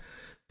Yeah.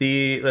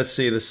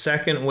 the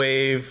second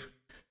wave.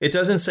 It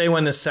doesn't say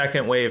when the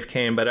second wave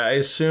came, but I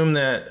assume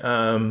that.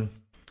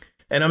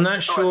 And I'm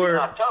not So sure.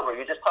 in October,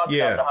 you just talked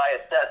Yeah. about the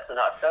highest deaths in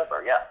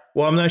October. Yeah.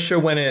 Well, I'm not sure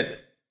when it.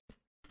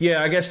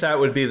 Yeah, I guess that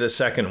would be the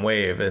second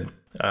wave. And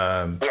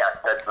Yeah,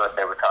 that's what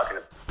they were talking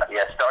about.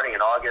 Yeah, starting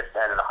in August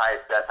and the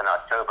highest death in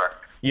October.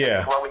 yeah.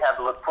 That's what we have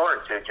to look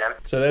forward to, Jim.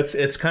 So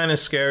it's kind of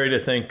scary to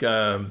think,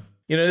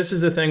 this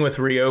is the thing with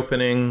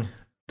reopening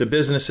the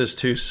businesses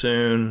too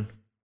soon.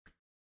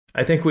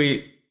 I think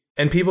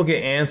people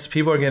get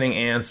people are getting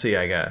antsy,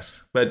 I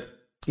guess. But,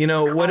 we're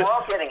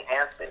all getting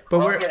antsy. But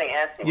We're all we're- getting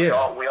antsy.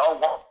 yeah. We all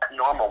want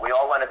normal. We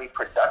all want to be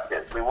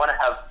productive. We want to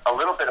have a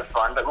little bit of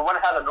fun, but we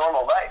want to have a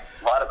normal life.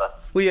 A lot of us.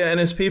 Well, yeah, and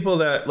it's people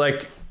that,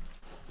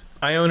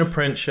 I own a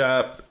print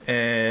shop,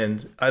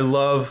 and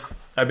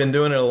I've been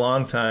doing it a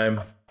long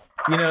time.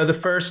 The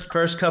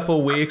first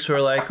couple weeks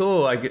were like,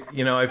 oh,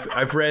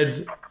 I've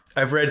read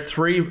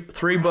three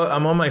books.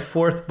 I'm on my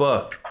fourth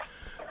book,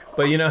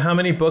 but how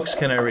many books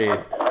can I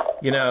read?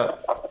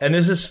 And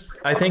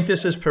I think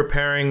this is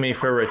preparing me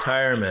for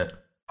retirement.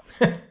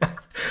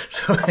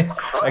 So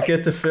I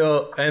get to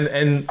feel,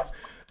 and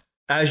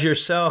as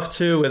yourself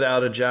too,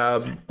 without a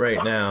job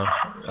right now.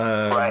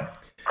 Right.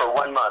 For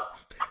 1 month.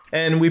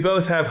 And we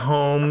both have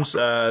homes.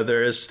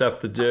 There is stuff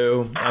to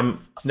do.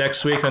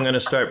 Next week I'm going to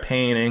start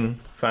painting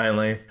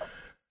finally.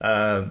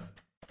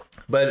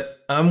 But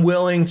I'm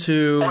willing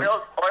to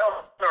Oil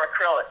or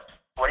acrylic?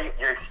 What are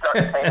you're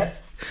starting painting?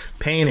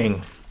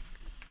 painting.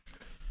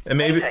 And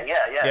maybe Painting,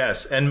 yeah.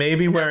 yes, and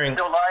maybe wearing.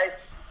 Still live?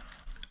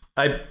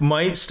 I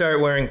might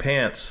start wearing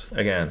pants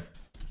again.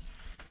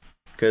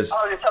 Because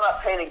Oh, you're talking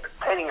about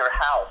painting your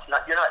house.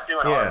 You're not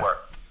doing Yeah.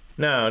 artwork.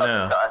 no,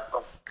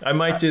 So, I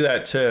might do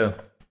that too.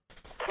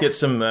 Get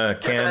some Given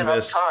enough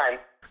canvas. time.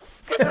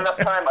 Given enough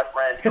time, my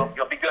friend,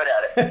 you'll be good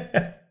at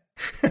it.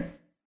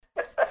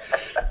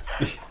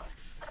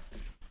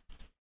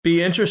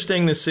 Be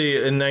interesting to see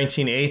in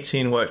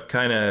 1918 what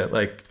kind of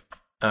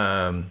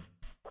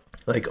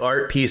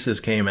art pieces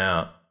came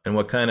out and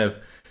what kind of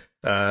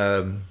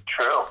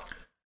True.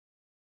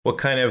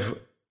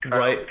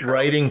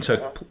 writing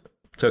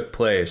took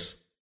place.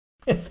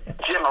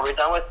 Jim, are we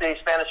done with the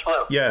Spanish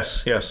flu?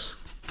 Yes.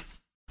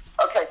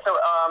 Okay, so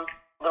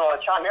little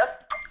chime here.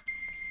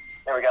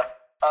 There we go.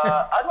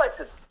 I'd like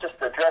to just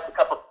address a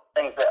couple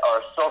things that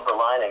are silver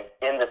lining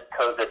in this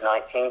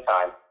COVID-19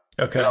 time.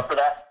 Okay. You up for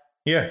that?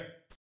 Yeah.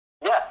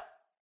 Yeah.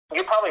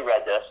 You probably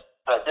read this,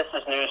 but this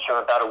is news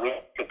from about a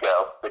week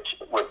ago, which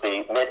would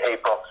be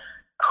mid-April.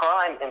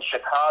 Crime in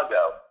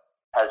Chicago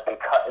has been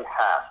cut in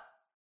half.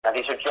 Now,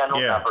 these are general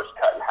numbers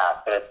cut in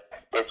half, but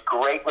it's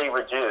greatly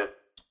reduced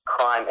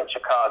crime in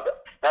Chicago.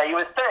 Now, you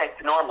would think,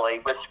 normally,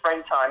 with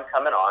springtime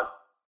coming on,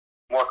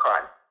 more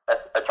crime.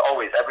 That's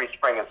always, every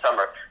spring and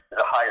summer, is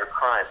a higher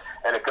crime.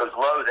 And it goes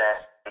low then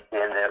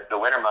in the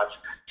winter months.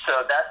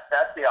 So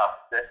that's the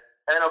opposite.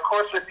 And then, of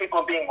course, with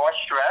people being more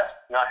stressed,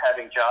 not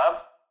having jobs,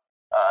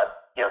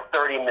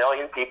 30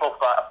 million people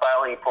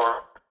filing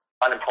for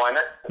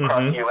unemployment across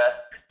the U.S.,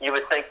 you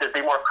would think there'd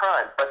be more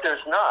crime, but there's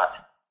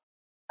not.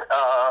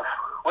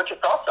 What's your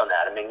thoughts on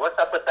that? I mean, what's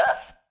up with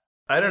that?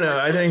 I don't know.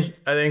 I think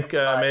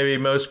maybe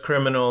most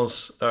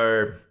criminals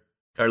are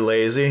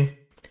lazy,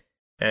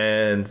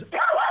 and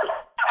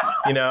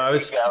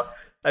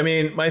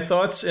my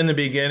thoughts in the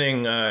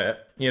beginning.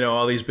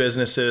 All these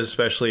businesses,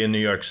 especially in New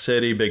York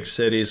City, big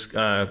cities,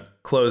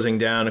 closing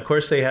down. Of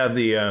course, they have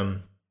the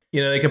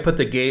they can put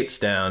the gates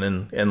down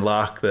and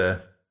lock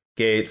the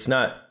gates.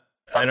 I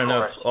don't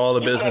know if all the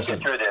businesses. You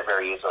can't get through there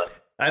very easily.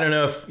 I don't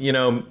know if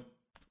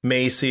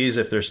Macy's,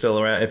 if they're still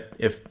around.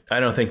 If I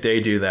don't think they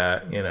do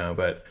that,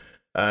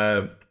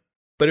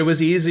 but it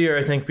was easier,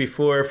 I think,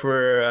 before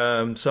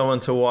for someone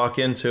to walk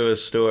into a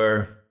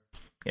store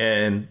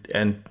and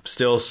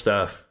steal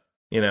stuff,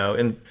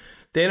 and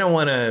they don't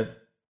want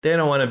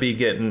to be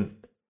getting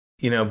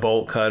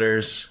bolt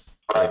cutters.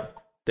 Right.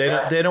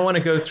 They don't want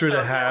to go through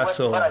the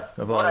hassle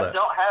of all what that. I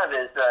don't have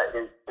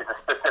is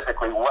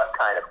specifically what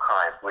kind of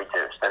crime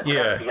reduced. That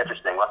would be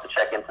interesting. We'll have to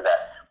check into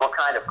that. What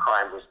kind of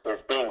crime is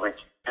being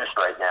reduced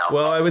right now?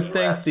 Well, I would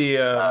think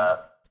the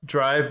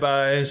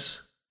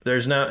drive-bys.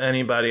 There's not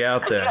anybody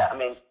out there.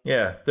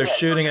 Yeah, they're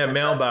shooting at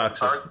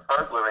mailboxes.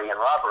 Burglary and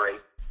robbery.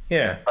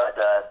 Yeah. But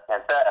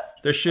and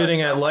theft. They're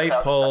shooting at light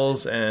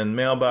poles and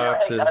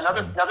mailboxes.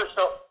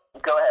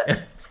 Go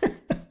ahead.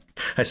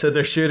 I said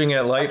they're shooting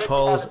at light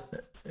poles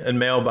and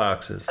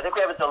mailboxes. I think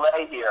we have a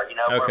delay here.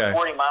 Okay. We're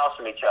 40 miles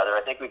from each other.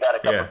 I think we got a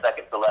couple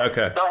seconds delay.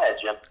 Okay. Go ahead,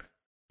 Jim.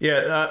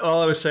 Yeah,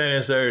 all I was saying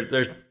is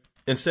they're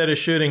instead of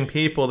shooting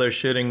people, they're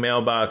shooting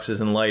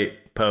mailboxes and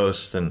light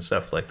posts and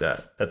stuff like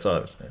that. That's all I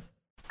was saying.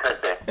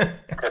 Could be.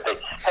 Could be.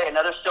 Hey,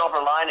 another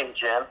silver lining,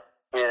 Jim,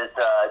 is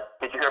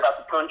did you hear about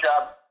the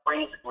Punjab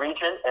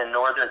region in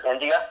northern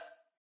India?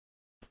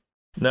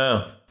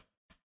 No.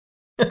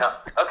 No.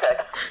 Okay.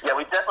 Yeah,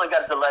 we definitely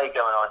got a delay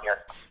going on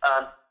here.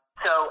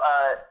 So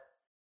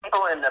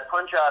people in the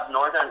Punjab,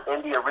 northern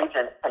India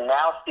region can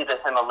now see the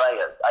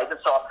Himalayas. I even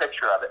saw a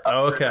picture of it.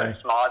 Oh, okay.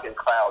 Smog and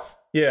clouds.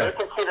 Yeah. You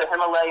can see the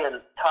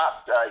Himalayan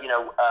tops,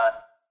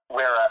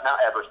 where Mount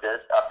Everest is,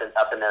 up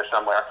in there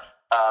somewhere.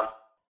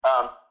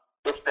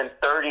 It's been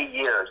 30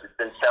 years. It's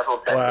been several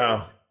decades.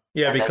 Wow.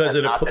 Yeah, and because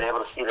they have not been able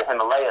to see the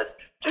Himalayas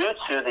due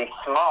to the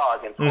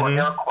smog and poor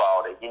air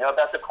quality. You know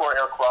about the poor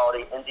air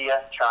quality?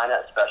 India, China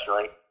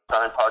especially,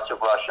 southern parts of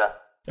Russia.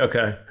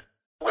 Okay.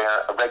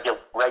 Where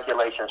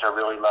regulations are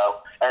really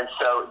low. And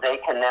so they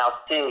can now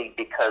see,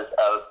 because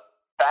of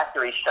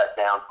factories shut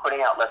down,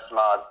 putting out less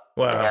smog,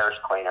 wow. the air is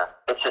cleaner.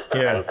 It's just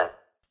amazing.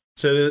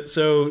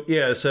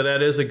 So that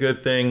is a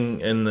good thing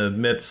in the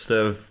midst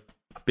of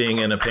being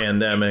in a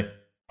pandemic,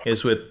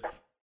 is with,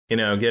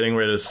 getting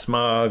rid of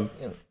smog.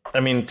 I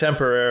mean,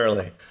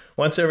 temporarily.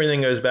 Once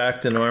everything goes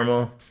back to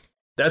normal,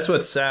 that's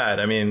what's sad.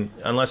 I mean,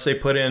 unless they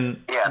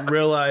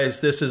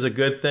realize this is a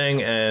good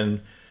thing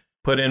and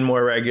put in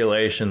more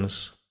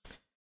regulations,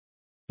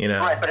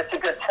 Right, but it's a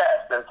good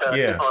test. And so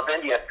the people of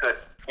India could,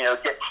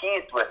 get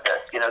teased with this.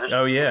 There's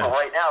people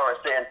right now who are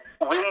saying,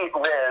 we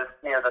live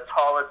near the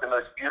tallest and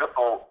most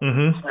beautiful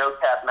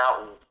snow-capped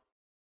mountains.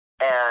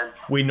 And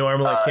we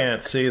normally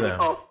can't see them.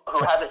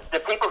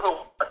 The people who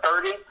are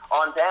 30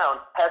 on down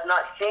have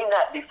not seen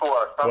that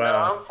before from their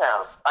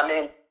hometown. I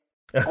mean,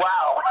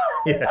 wow.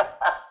 Yeah.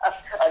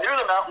 I knew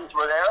the mountains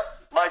were there.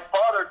 My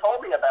father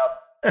told me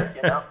about it,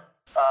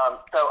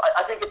 So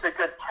I think it's a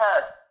good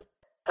test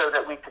so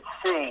that we could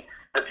see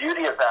the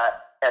beauty of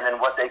that and then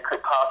what they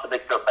could possibly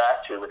go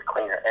back to with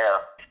cleaner air.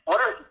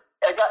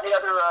 I got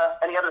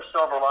any other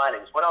silver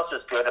linings? What else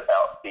is good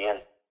about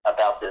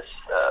this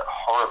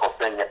horrible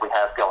thing that we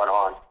have going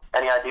on?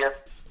 Any ideas?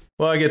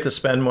 Well, I get to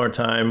spend more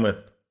time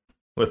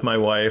with my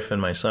wife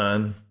and my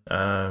son.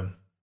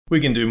 We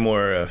can do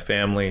more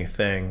family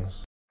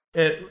things.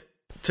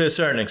 To a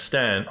certain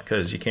extent,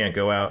 because you can't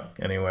go out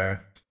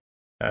anywhere.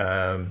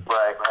 Right.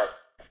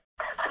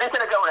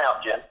 Speaking of going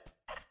out, Jim,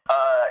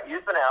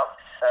 you've been out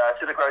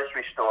to the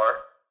grocery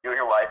store, you and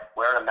your wife,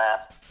 wearing a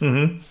mask.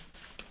 Mm-hmm.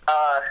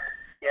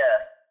 Yeah.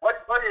 What's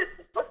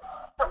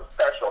something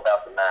special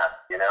about the mask,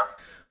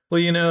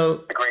 Well,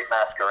 the Great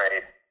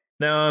Masquerade.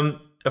 Now,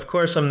 of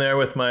course, I'm there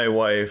with my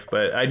wife,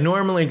 but I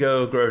normally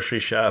go grocery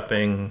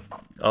shopping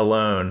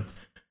alone.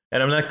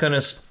 And I'm not going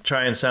to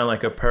try and sound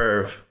like a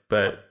perv,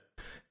 but,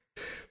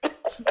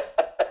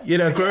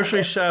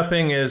 grocery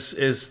shopping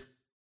is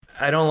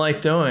I don't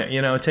like doing it.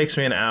 It takes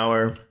me an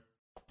hour.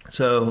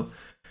 So,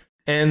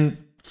 and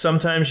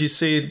sometimes you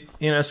see,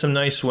 some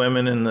nice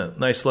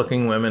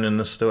looking women in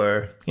the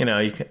store. You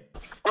can.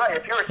 Right.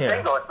 If you're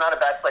single, it's not a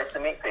bad place to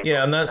meet people.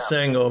 Yeah, I'm not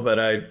single, but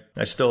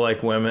I still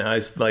like women.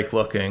 I like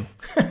looking.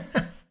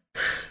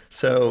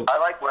 So I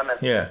like women.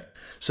 Yeah.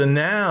 So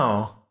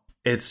now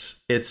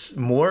it's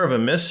more of a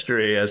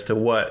mystery as to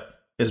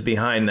what is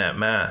behind that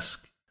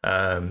mask.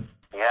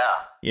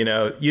 You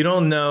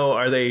don't know.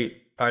 Are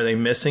they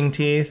missing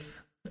teeth?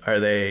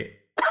 Are they?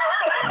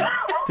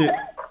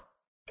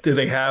 Do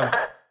they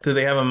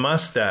have a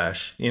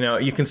mustache?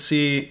 You can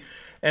see,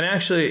 and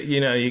actually,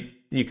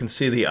 you can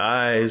see the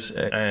eyes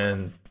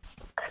and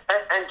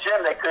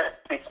Jim, they could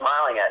be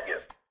smiling at you.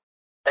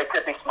 They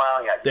could be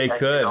smiling at you. They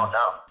could. You don't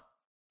know.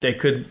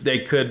 They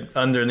could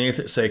underneath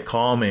it say,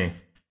 "Call me."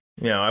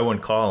 I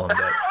wouldn't call them,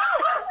 but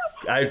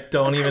I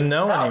don't even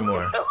know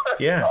anymore.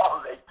 Yeah.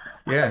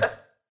 Yeah.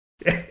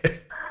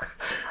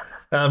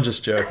 I'm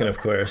just joking, of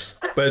course.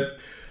 But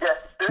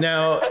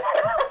now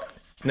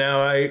there's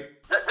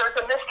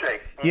a mystery.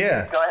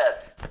 Yeah. Go ahead.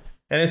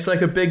 And it's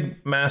like a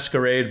big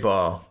masquerade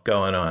ball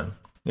going on,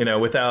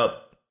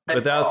 without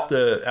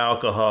the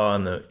alcohol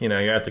and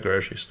you're at the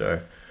grocery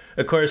store.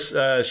 Of course,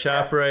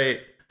 ShopRite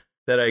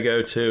that I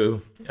go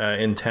to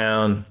in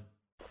town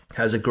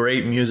has a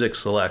great music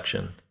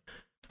selection.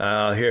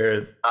 I'll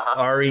hear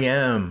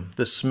REM,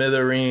 the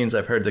Smithereens.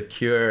 I've heard The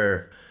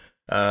Cure.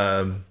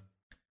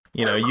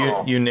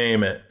 You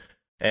name it.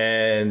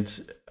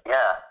 And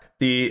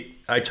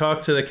I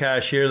talked to the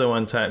cashier the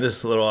one time. This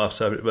is a little off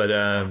subject, but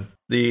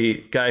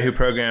the guy who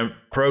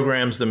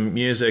programs the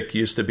music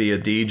used to be a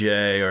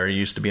DJ or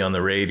used to be on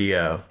the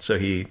radio. So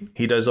he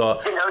does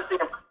all. He knows the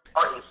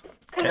importance.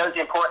 He knows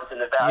the importance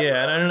and the value.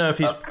 Yeah, and I don't know if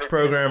he's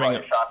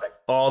programming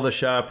all the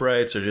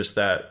ShopRites or just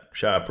that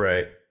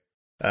ShopRite.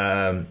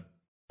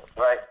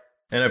 Right.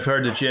 And I've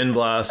heard the Gin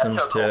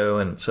Blossoms too,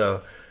 and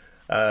so.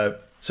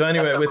 So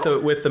anyway,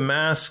 with the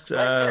masks,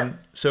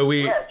 so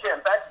we. Yeah, Jim.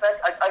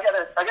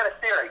 I got a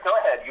theory. Go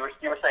ahead.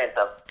 You were saying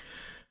something.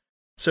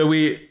 So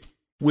we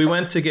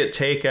went to get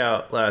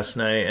takeout last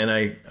night,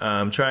 and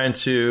I'm trying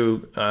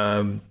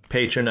to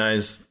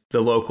patronize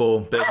the local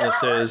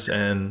businesses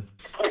and.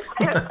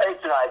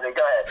 Patronizing.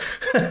 Go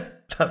ahead.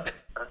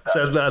 Is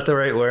that not the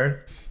right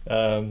word?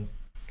 No,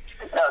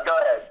 go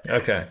ahead.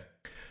 Okay.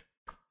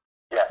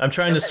 Yeah. I'm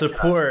trying to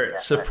support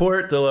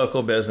the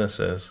local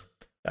businesses.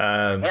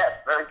 Yes,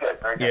 very good.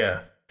 Very good.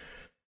 Yeah.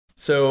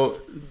 So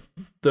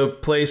the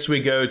place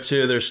we go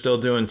to, they're still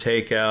doing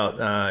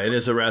takeout. It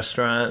is a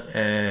restaurant,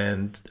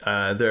 and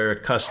they're a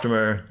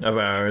customer of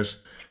ours.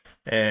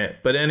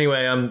 But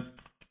anyway,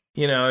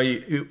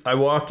 I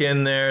walk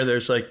in there.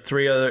 There's like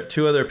two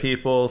other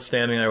people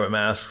standing there with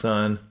masks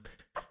on,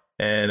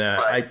 and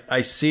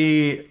I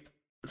see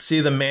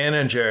the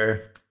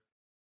manager,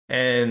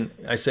 and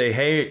I say,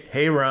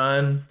 "Hey,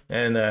 Ron,"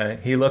 and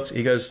he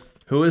goes,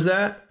 "Who is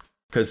that?"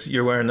 Because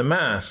you're wearing the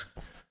mask.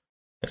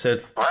 I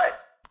said, Right.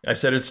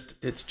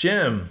 it's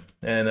Jim,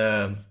 and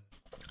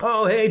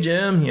oh, hey,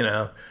 Jim,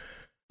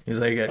 he's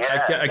like,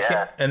 I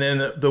can't. And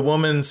then the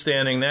woman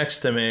standing next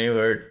to me,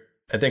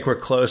 I think we're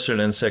closer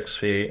than 6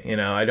 feet.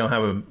 I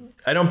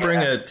don't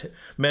bring a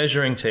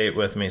measuring tape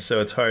with me,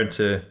 so it's hard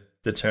to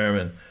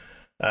determine.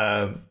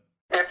 If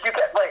you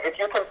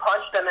can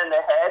punch them in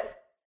the head,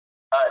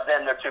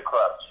 then they're too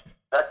close.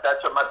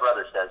 That's what my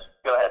brother says.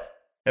 Go ahead.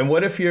 And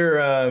what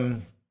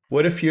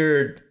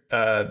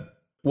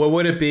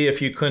would it be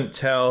if you couldn't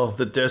tell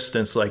the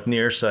distance, like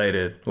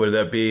nearsighted? Would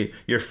that be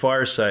you're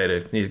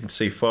farsighted? You can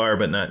see far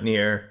but not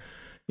near.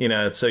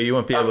 So you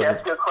won't be able to.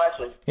 That's a good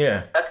question.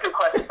 Yeah. That's a good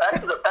question.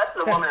 Back to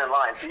the woman in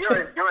line. So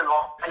you're in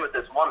line with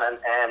this woman,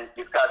 and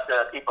you've got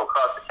people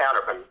across the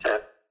counter from you too.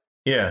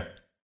 Yeah,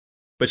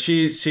 but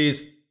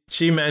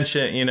she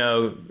mentioned,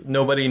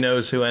 nobody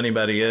knows who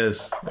anybody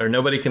is, or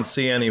nobody can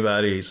see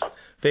anybody's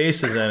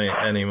faces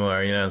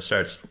anymore, and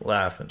starts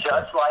laughing.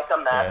 Just like a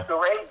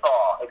masquerade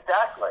ball,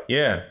 exactly.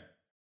 Yeah.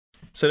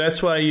 So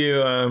that's why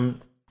you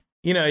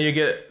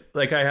get,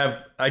 like,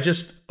 I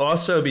just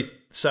also,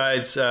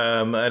 besides,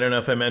 I don't know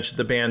if I mentioned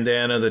the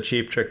bandana, the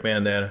Cheap Trick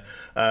bandana,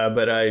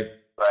 but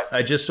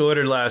I just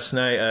ordered last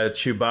night a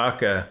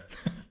Chewbacca.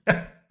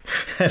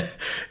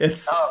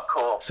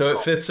 Cool. So it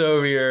fits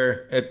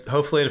over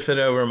hopefully it'll fit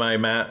over my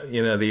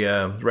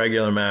the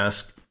regular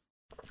mask,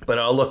 but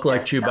I'll look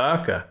like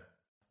Chewbacca.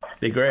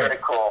 Be great. Very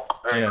cool.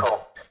 Very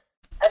cool.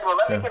 Hey, well,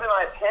 let me give you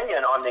my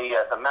opinion on the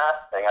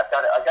mask thing. I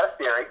got a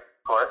theory,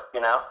 of course.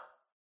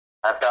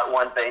 I've got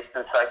one based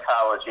in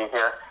psychology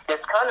here.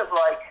 It's kind of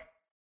like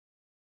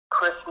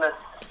Christmas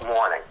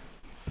morning.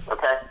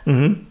 Okay.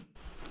 Mm-hmm.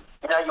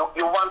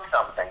 You want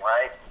something,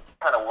 right? You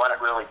kind of want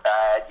it really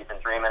bad. You've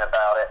been dreaming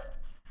about it,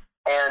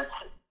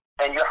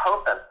 and you're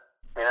hoping,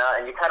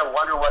 and you kind of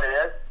wonder what it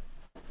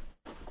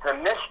is. The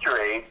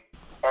mystery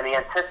and the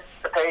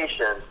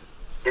anticipation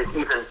is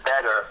even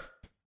better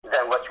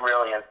than what's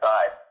really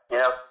inside.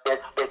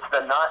 It's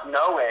the not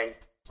knowing,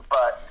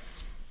 but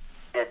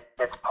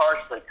it's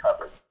partially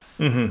covered.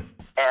 Mm-hmm.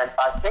 And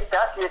I think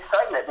that's the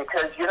excitement,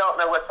 because you don't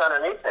know what's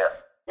underneath there.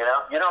 You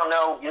don't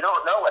know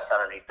what's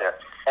underneath there.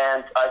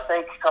 And I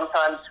think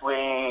sometimes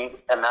we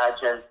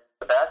imagine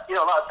the best. A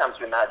lot of times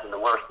we imagine the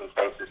worst in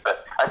cases,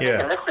 but I think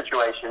in this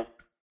situation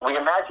we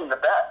imagine the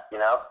best.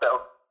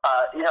 So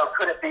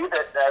could it be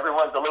that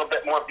everyone's a little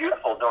bit more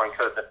beautiful during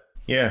COVID?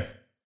 Yeah.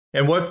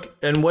 And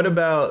what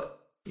about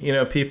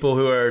people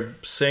who are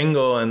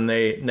single and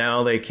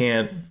they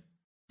can't?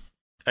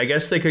 I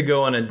guess they could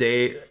go on a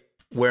date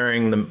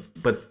wearing them,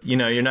 but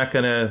you're not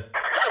gonna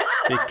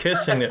be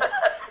kissing it.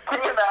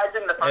 Can you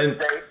imagine the first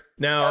date?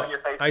 Now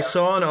I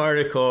saw an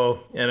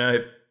article,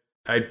 and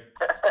I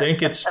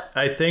think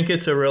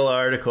it's a real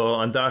article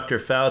on Dr.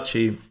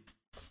 Fauci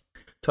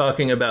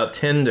talking about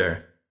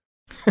Tinder.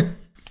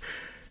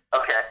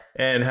 Okay.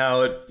 And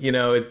how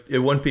it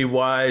wouldn't be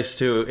wise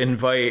to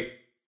invite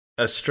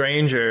a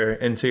stranger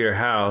into your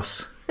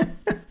house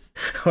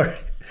or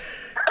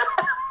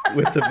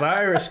with the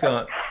virus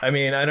going. I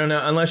mean, I don't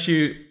know, unless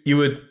you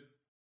would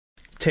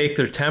take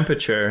their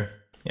temperature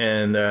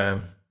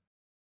and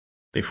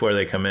before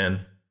they come in.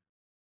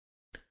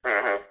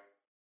 Mm-hmm.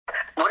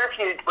 What if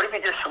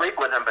you just sleep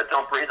with them but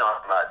don't breathe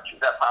on them much? Is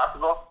that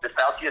possible? Did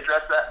Fauci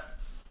address that?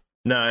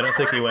 No, I don't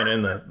think he went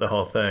in the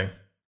whole thing.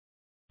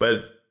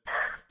 But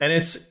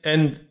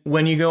and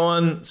when you go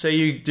on, say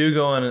you do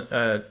go on,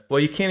 well,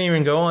 you can't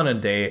even go on a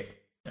date.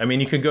 I mean,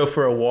 you could go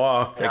for a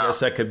walk. No. I guess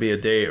that could be a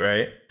date,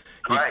 right?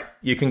 Right.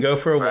 You can go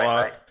for a walk,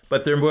 right.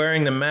 But they're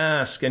wearing the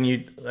mask, and you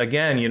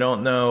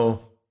don't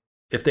know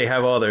if they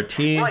have all their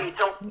teeth. Well, you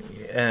don't.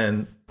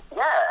 And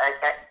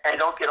you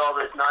don't get all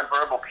those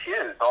nonverbal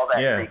cues, all that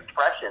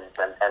expressions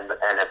and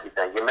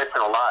everything. You're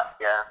missing a lot.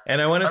 Yeah.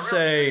 And I want to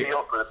say,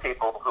 feel for the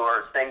people who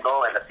are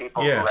single and the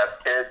people who have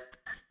kids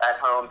at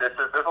home. There's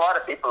a lot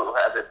of people who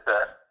have it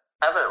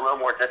a little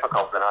more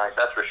difficult than I.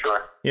 That's for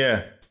sure.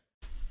 Yeah.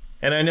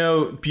 And I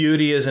know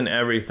beauty isn't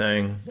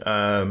everything,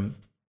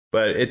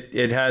 but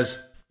it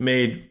has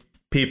made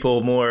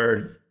people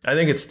more. I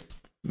think it's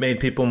made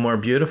people more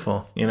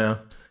beautiful.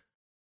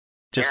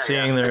 Just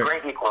seeing their the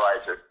great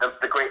equalizer,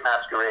 the great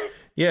masquerade.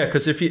 Yeah,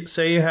 because if you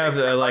say you have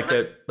like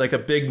a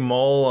big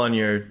mole on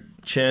your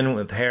chin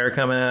with hair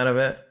coming out of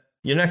it,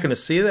 you're not going to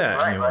see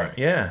that anymore. Right.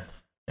 Yeah,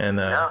 and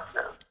no.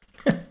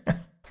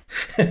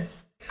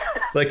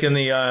 like in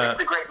the it's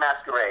the great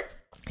masquerade.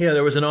 Yeah,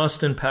 there was an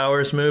Austin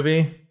Powers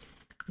movie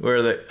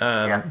where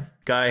the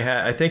guy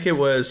had, I think it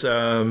was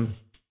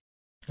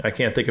I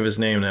can't think of his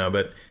name now,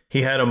 but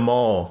he had a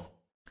mole,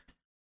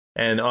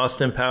 and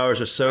Austin Powers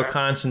was so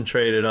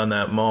concentrated on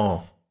that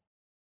mole.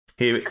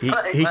 He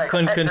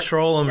couldn't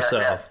control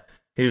himself.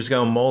 He was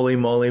going moly,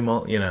 moly,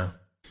 moly, Yeah.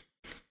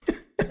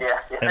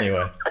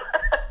 Anyway.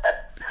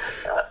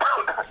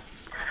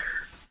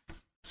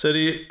 So do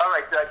you... All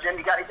right, Jim,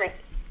 you got anything?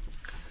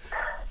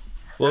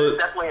 Well, there's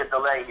definitely a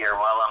delay here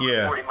while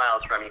I'm 40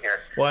 miles from you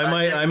here. Well,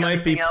 I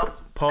might be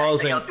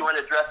pausing. Anything else you want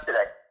to address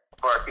today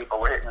for our people?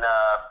 We're hitting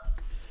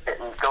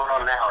going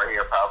on an hour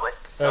here, probably.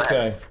 Go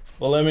ahead.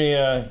 Well, let me,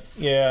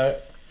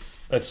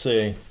 let's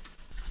see.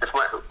 Just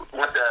want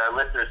the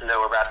listeners to know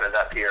we're wrapping it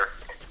up here.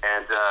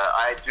 And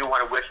I do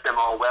want to wish them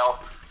all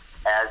well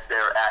as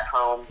they're at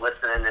home,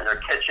 listening in their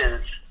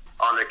kitchens,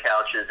 on their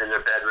couches, in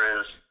their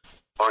bedrooms,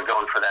 or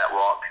going for that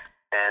walk.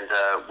 And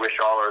wish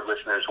all our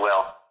listeners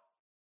well.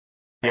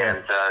 Yeah.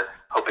 And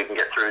hope we can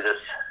get through this.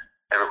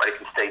 Everybody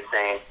can stay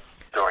sane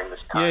during this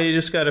time. Yeah, you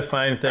just got to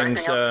find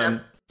things.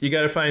 You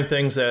got to find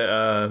things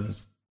that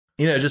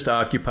just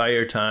occupy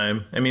your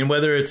time. I mean,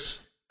 whether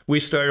it's we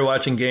started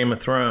watching Game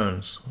of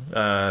Thrones.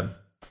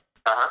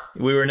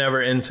 We were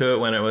never into it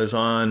when it was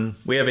on.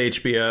 We have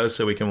HBO,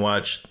 so we can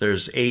watch.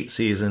 There's 8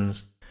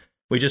 seasons.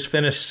 We just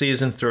finished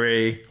season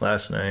 3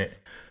 last night.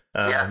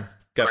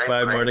 Got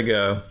 5 more to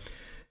go.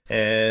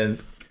 And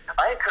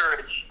I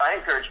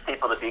encourage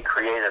people to be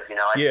creative.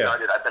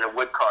 I've been a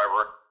wood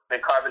carver.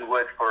 Been carving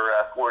wood for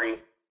 40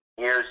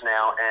 years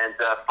now, and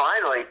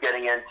finally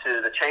getting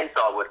into the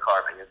chainsaw wood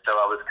carving. And so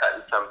I was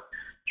cutting some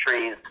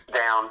trees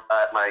down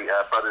at my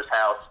brother's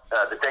house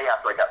the day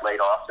after I got laid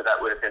off. So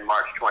that would have been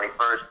March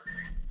 21st,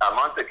 a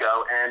month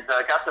ago, and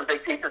got some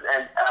big pieces.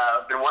 And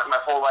been wanting my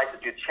whole life to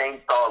do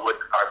chainsaw wood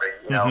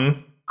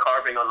carving.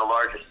 Carving on the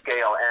larger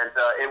scale, and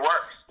it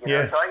works.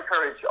 So I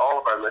encourage all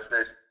of our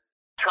listeners.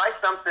 Try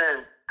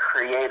something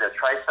creative.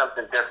 Try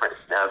something different.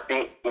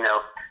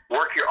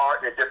 Work your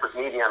art in a different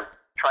medium.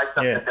 Try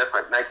something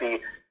different. Might be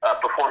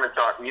performance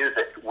art,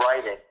 music,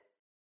 writing,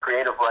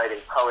 creative writing,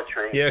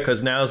 poetry. Yeah,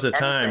 because now's the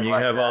time. You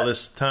have all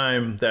this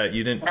time that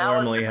you didn't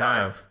normally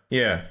have.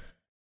 Yeah,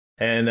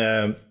 and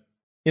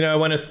I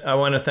want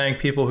to thank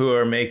people who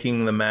are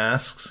making the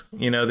masks.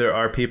 There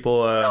are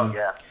people.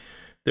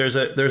 There's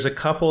a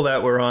couple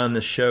that were on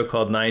the show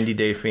called 90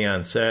 Day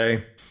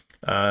Fiancé.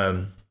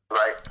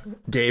 Right.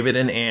 David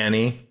and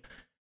Annie.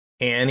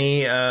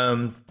 Annie,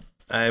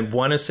 I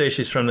want to say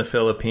she's from the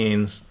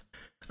Philippines.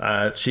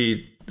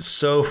 She's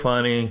so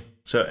funny.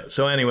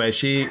 So anyway,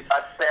 I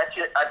bet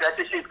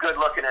you she's good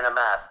looking in a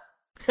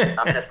mask.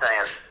 I'm just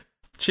saying.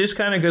 She's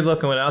kind of good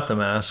looking without the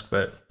mask,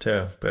 but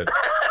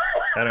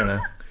I don't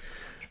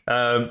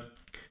know.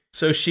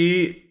 So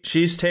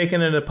she's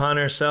taken it upon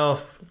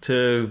herself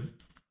to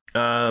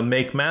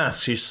make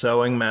masks. She's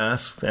sewing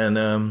masks and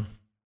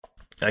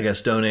I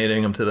guess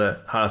donating them to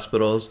the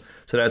hospitals.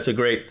 So that's a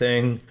great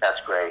thing. That's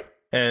great.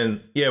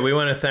 And we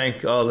want to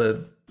thank all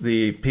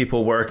the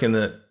people working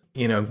the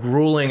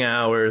grueling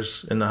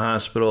hours in the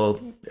hospital,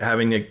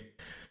 having to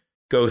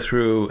go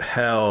through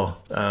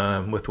hell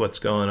with what's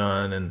going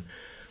on. And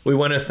we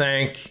want to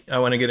thank. I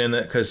want to get in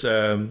that because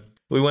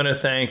we want to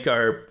thank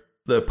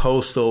the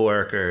postal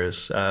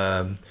workers,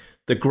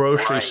 the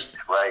grocery,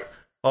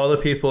 all the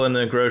people in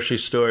the grocery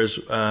stores.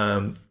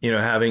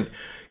 Having.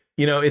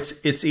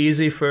 It's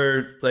easy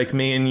for like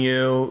me and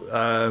you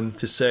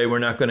to say we're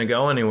not going to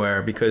go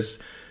anywhere because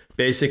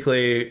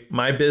basically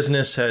my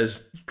business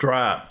has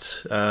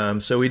dropped.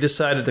 So we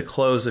decided to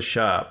close the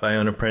shop. I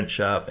own a print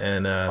shop.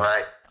 And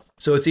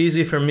so it's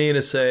easy for me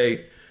to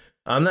say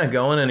I'm not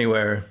going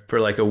anywhere for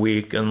like a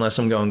week unless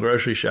I'm going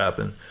grocery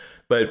shopping.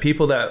 But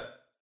people that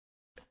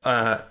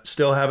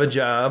still have a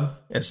job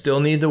and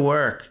still need to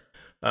work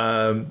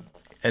and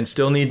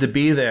still need to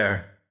be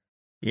there,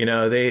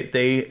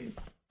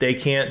 they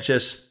can't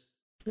just,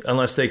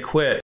 unless they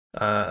quit,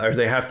 or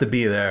they have to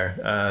be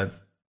there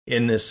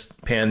in this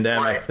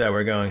pandemic that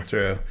we're going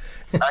through.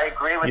 I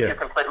agree with you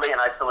completely, and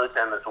I salute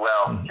them as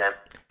well, Jim.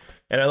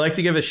 And I'd like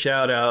to give a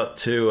shout out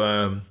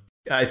to,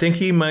 I think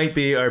he might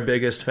be our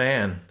biggest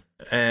fan,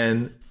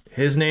 and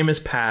his name is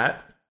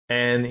Pat,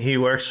 and he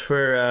works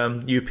for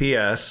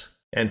UPS.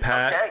 And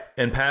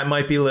Pat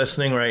might be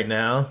listening right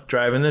now,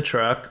 driving the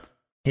truck.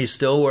 He's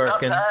still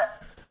working.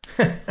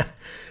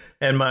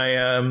 And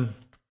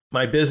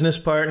my business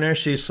partner,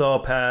 she saw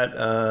Pat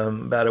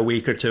about a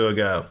week or 2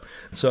 ago.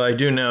 So I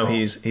do know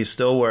he's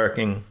still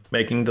working,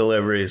 making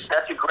deliveries.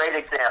 That's a great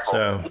example.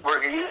 So,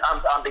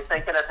 I'm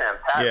thinking of him.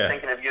 Pat's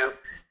thinking of you.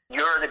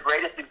 You're the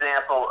greatest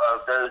example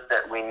of those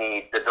that we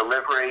need, the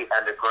delivery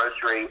and the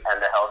grocery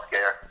and the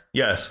healthcare.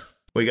 Yes.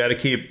 We got to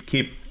keep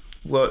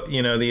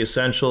the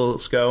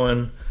essentials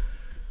going.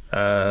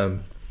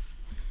 Some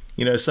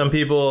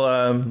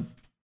people...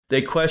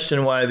 they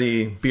question why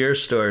the beer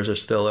stores are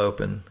still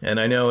open. And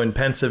I know in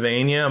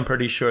Pennsylvania, I'm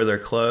pretty sure they're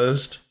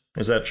closed.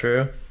 Is that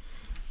true?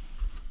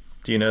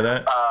 Do you know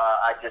that?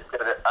 I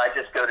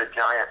just go to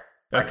Giant.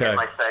 Okay. I get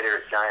my cider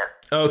at Giant.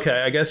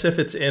 Okay, I guess if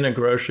it's in a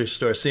grocery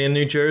store. See, in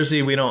New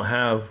Jersey, we don't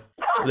have...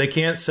 They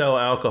can't sell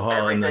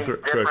alcohol in the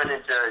grocery. Everything's different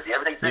in Jersey.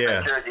 Everything's different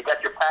in Jersey. You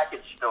got your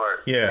package stores.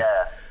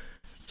 Yeah.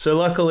 So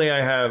luckily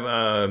I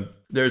have,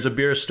 there's a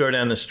beer store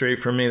down the street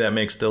from me that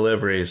makes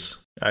deliveries.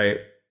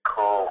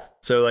 Cool.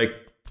 So like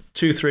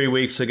 2-3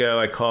 weeks ago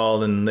I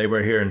called and they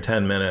were here in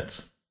 10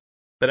 minutes.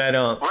 But I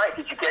don't. Right.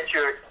 Did you get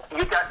you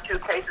got 2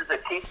 cases of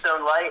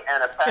Keystone Light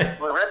and a pack of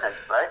Blue Ribbon,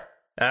 right?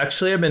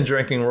 Actually, I've been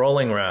drinking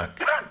Rolling Rock,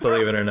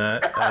 believe it or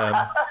not.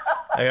 I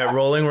got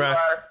Rolling Rock.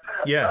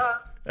 Yeah.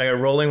 I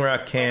got Rolling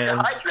Rock cans.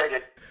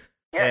 Hydrated.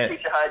 Yeah,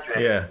 keeps you hydrated.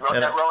 Yeah.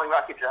 That Rolling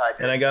Rock keeps you hydrated.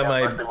 And I got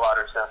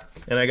water, so.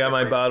 And I got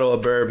my bottle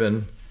of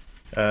bourbon.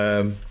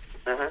 Oh,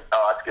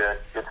 that's good.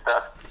 Good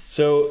stuff.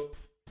 So,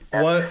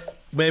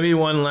 maybe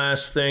one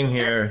last thing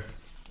here.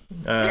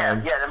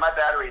 Then my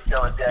battery's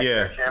going dead.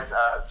 Yeah. Here, Jim.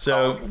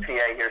 So, PA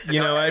here. So you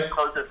know, I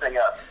close this thing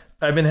up.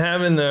 I've been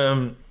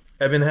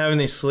having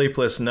these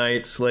sleepless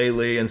nights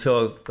lately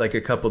until like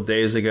a couple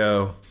days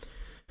ago.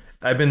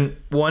 I've been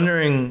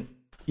wondering,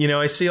 you know,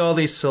 I see all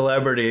these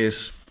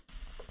celebrities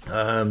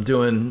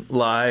doing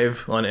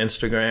live on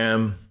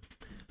Instagram,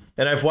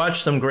 and I've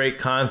watched some great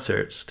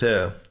concerts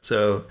too.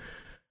 So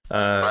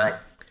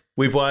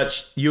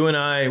you and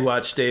I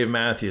watched Dave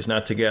Matthews,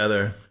 not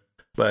together,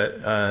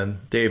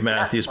 but Dave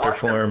Matthews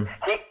perform.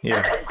 He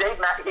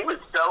was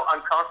so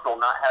uncomfortable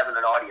not having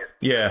an audience.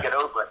 Yeah. To get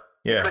over it.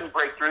 Yeah. He couldn't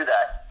break through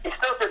that. He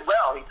still did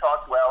well. He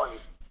talked well, and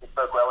he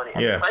spoke well, and he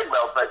played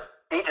well, but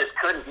he just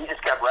couldn't. He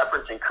just kept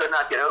referencing, could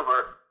not get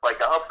over,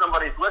 like, I hope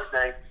somebody's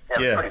listening.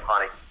 Yeah. It's pretty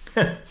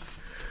funny.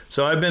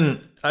 So I've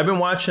been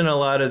watching a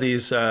lot of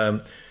these.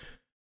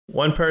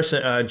 One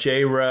person,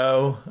 Jay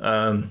Rowe,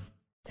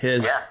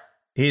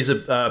 he's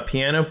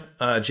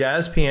a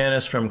jazz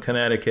pianist from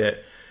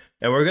Connecticut,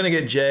 and we're going to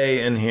get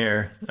Jay in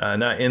here,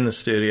 not in the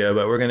studio,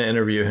 but we're going to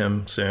interview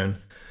him soon.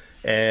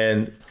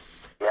 And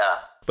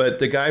but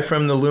the guy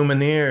from the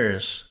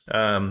Lumineers,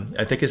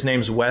 I think his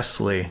name's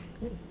Wesley.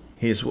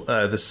 He's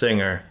the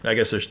singer. I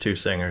guess there's 2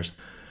 singers,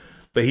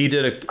 but he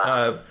did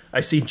I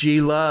see G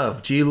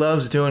Love. G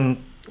Love's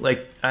doing,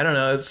 like, I don't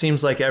know, it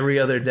seems like every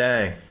other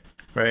day,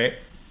 right?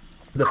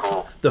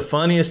 The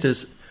funniest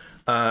is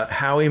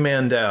Howie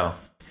Mandel.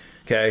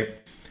 Okay.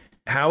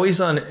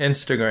 Howie's on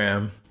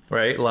Instagram,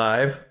 right?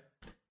 Live.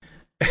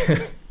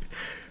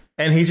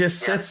 And he just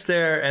sits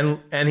there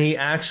and he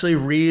actually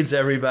reads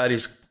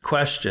everybody's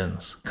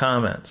questions,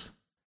 comments.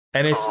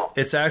 And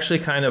it's actually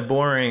kind of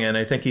boring, and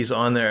I think he's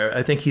on there.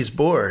 I think he's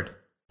bored.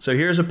 So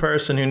here's a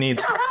person who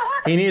needs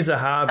a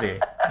hobby,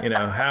 you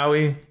know,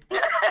 Howie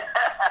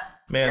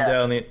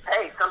Mandel.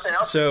 Hey, something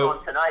else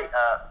on tonight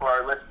for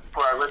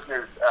our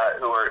listeners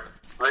who are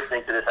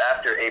listening to this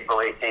after April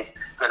 18th.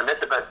 Going to miss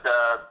it, but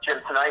Jim,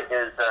 tonight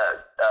is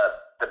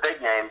the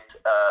big names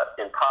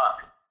in pop,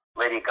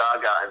 Lady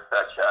Gaga and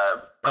such.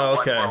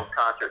 Okay. One world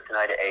concert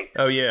tonight at 8.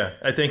 Oh yeah,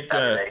 I think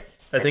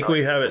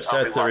we have it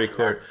set to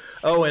record.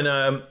 Oh, and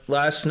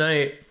last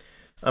night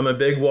my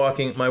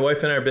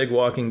wife and I are big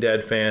Walking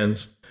Dead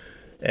fans,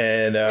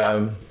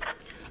 and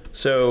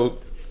so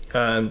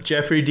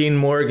Jeffrey Dean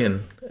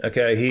Morgan.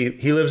 Okay,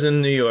 he lives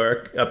in New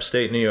York,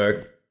 upstate New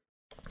York,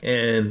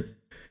 and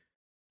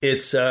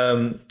it's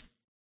I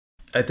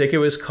think it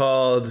was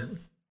called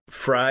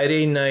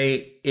Friday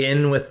Night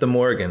In with the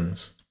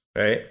Morgans,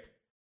 right?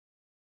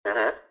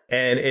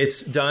 And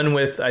it's done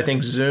with, I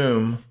think,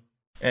 Zoom.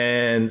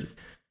 And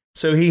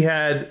so he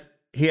had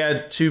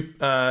 2,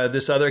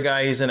 this other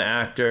guy, he's an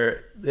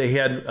actor. He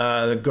had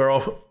the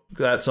girl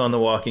that's on The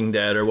Walking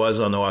Dead, or was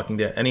on The Walking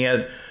Dead. And he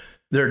had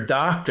their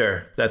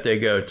doctor that they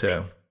go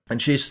to.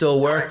 And she's still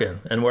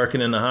working in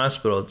the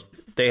hospital.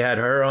 They had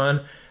her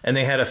on, and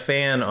they had a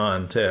fan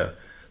on too.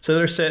 So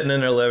they're sitting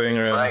in their living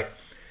room. Right.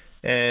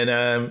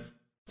 And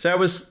so that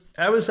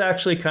was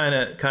actually kind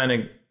of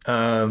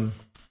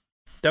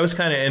that was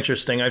kind of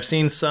interesting. I've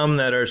seen some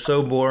that are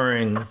so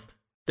boring,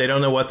 they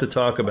don't know what to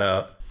talk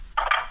about.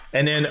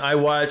 And then I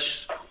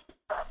watched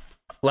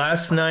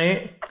last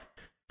night,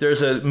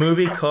 there's a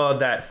movie called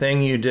That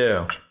Thing You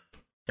Do.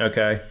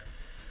 Okay.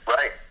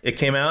 Right. It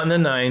came out in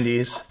the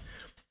 90s,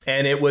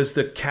 and it was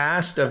the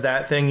cast of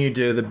That Thing You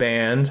Do, the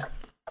band.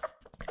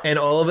 And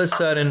all of a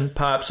sudden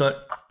pops on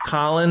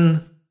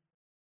Colin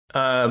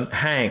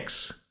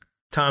Hanks,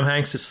 Tom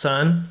Hanks'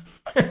 son.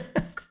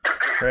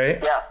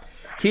 Right? Yeah.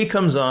 He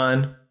comes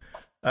on.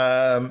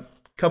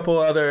 Couple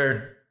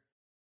other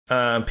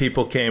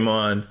people came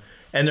on,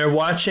 and they're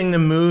watching the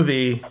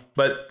movie.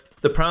 But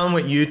the problem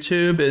with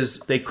YouTube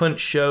is they couldn't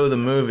show the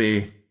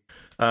movie.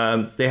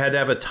 They had to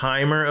have a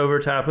timer over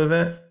top of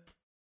it.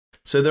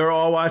 So they're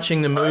all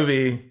watching the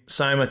movie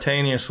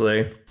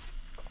simultaneously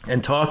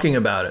and talking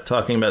about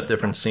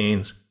different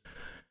scenes.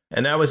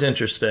 And that was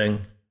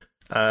interesting.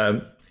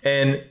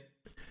 And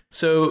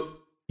so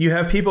you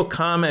have people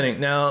commenting.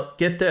 Now,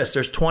 get this,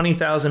 there's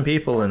 20,000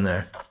 people in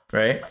there,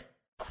 right?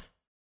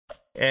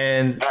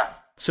 And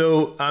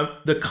so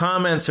the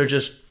comments are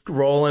just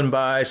rolling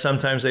by.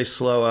 Sometimes they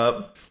slow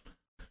up.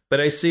 But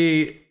I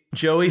see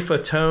Joey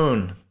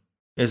Fatone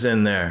is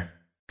in there.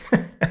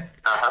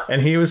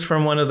 And he was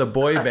from one of the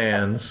boy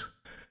bands.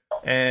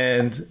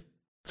 And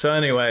so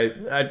anyway,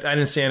 I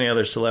didn't see any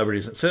other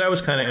celebrities. So that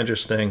was kind of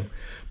interesting.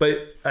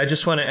 But I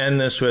just want to end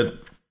this with,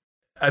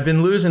 I've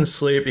been losing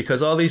sleep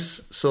because all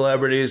these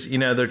celebrities,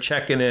 they're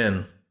checking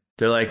in.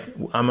 They're like,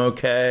 I'm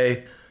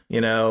okay.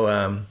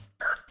 They're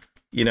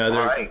Right.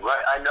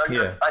 I know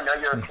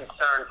you're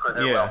concerned for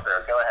their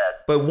welfare. Go ahead.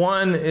 But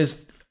one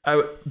is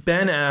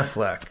Ben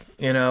Affleck.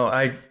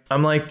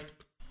 I'm like,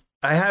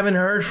 I haven't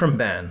heard from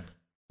Ben.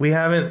 We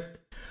haven't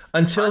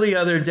until the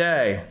other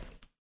day.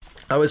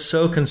 I was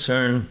so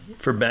concerned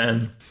for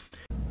Ben.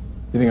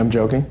 You think I'm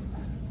joking?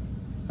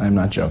 I'm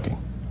not joking.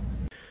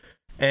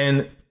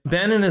 And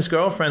Ben and his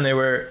girlfriend, they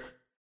were,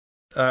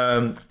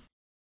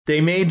 they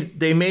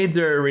made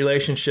their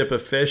relationship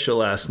official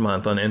last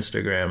month on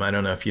Instagram. I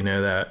don't know if you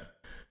know that.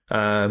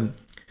 I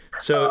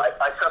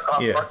took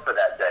off work for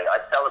that day. I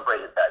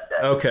celebrated that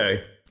day.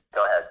 Okay.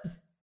 Go ahead.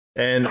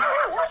 And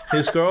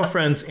his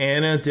girlfriend's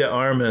Anna de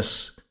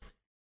Armas.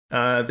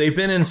 They've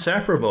been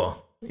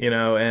inseparable,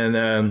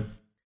 and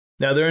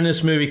now they're in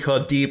this movie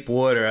called Deep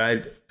Water.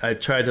 I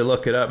tried to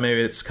look it up.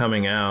 Maybe it's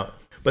coming out.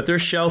 But they're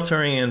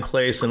sheltering in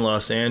place in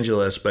Los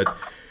Angeles. But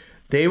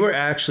they were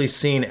actually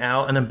seen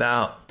out and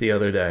about the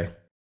other day.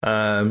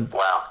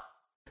 Wow.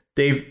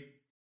 They've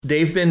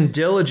been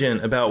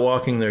diligent about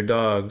walking their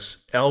dogs.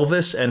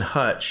 Elvis and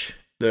Hutch,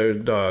 their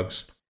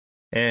dogs.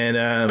 And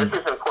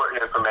this is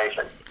important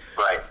information.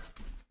 Right.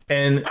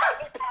 And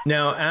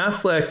now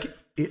Affleck,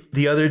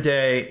 the other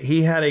day,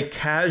 he had a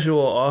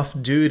casual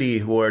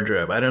off-duty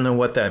wardrobe. I don't know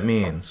what that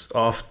means,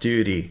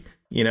 off-duty.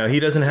 He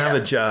doesn't have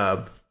a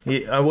job.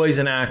 He's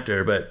an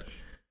actor, but...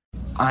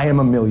 I am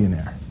a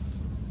millionaire.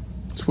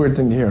 It's a weird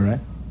thing to hear, right?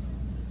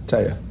 I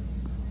tell you.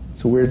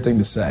 It's a weird thing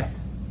to say.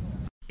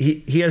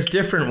 He has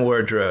different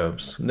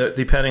wardrobes,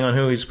 depending on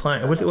who he's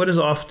playing. What is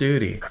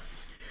off-duty?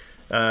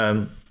 I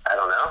don't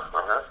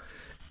know.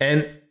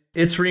 And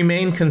it's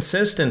remained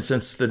consistent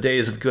since the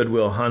days of Good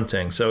Will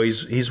Hunting. So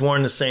he's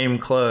worn the same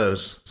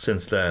clothes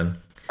since then.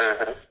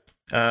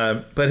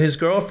 Mm-hmm. But his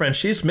girlfriend,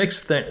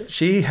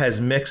 she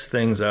has mixed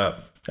things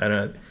up. I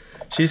don't know.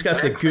 She's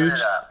got the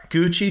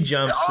Gucci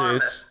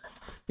jumpsuits.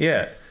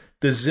 Yeah.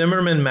 The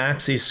Zimmerman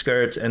maxi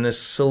skirts and the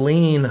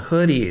Celine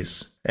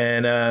hoodies.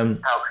 And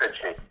how could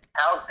she?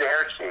 How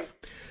dare she?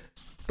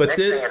 But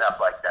mixing it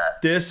up like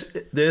that.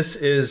 This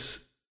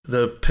is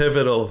the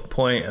pivotal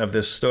point of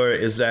this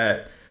story, is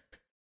that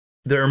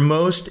their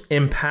most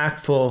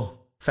impactful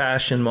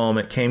fashion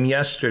moment came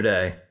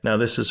yesterday. Now,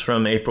 this is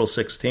from April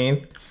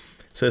 16th.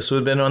 So this would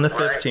have been on the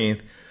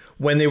 15th,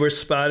 when they were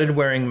spotted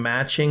wearing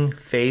matching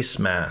face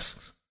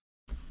masks.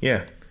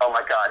 Yeah. Oh,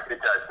 my God. Who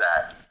does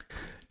that?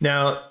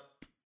 Now,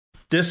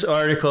 this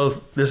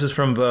article, this is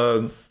from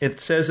Vogue. It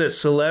says that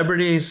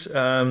celebrities,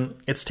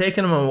 it's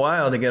taken them a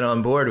while to get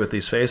on board with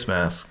these face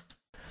masks.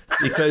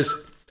 Because,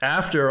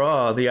 after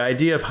all, the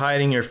idea of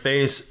hiding your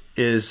face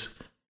is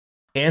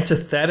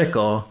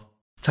antithetical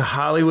to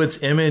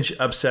Hollywood's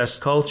image-obsessed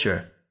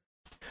culture.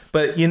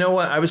 But you know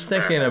what? I was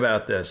thinking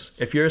about this.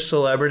 If you're a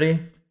celebrity,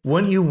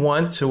 wouldn't you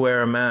want to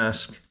wear a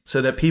mask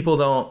so that people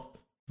don't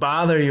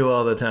bother you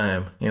all the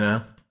time,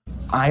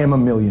 I am a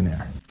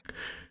millionaire.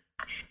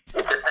 It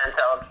depends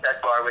how obsessed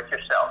you are with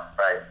yourself,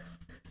 right?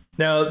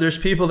 Now, there's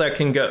people that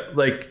can go,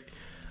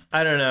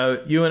 I don't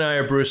know, you and I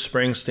are Bruce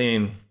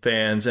Springsteen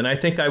fans, and I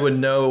think I would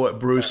know what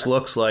Bruce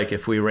looks like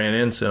if we ran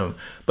into him.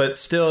 But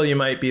still, you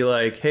might be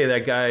like, hey,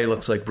 that guy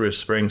looks like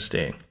Bruce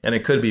Springsteen. And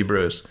it could be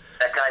Bruce.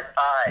 That guy's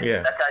eyes.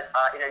 Yeah. That guy's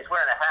eyes. He's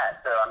wearing a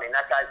hat, so,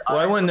 that guy's eyes. Well,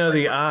 I wouldn't know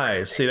the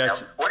eyes. See,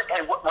 that's... What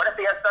if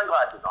he has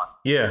sunglasses on?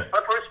 Yeah.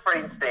 Put Bruce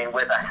Springsteen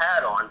with a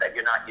hat on that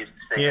you're not used to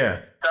seeing. Yeah.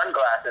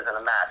 Sunglasses and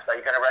a mask. Are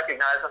you going to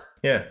recognize him?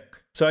 Yeah.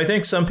 So I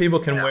think some people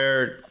can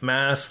wear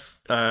masks,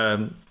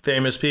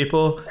 famous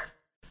people,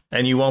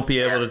 and you won't be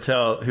able to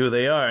tell who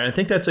they are. And I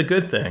think that's a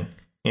good thing,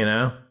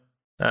 Yeah.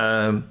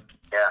 Mm-hmm.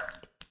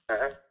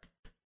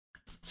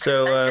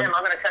 So, hey, Tim,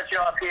 I'm going to cut you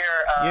off here.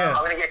 Yeah.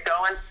 I'm going to get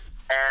going,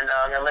 and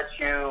I'm going to let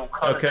you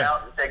close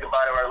out and say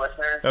goodbye to our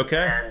listeners.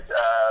 Okay. And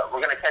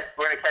we're going to catch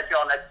you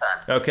all next time.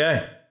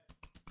 Okay.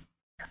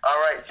 All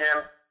right,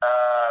 Jim.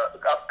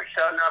 Up for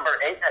show number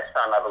 8 next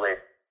time, I believe.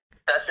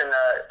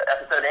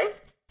 Episode 8?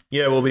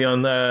 Yeah, we'll be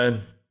on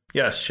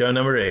show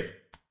number 8.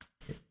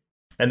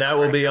 And that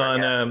will be on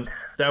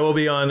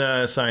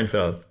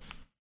Seinfeld.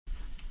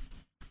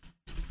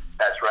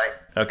 That's right.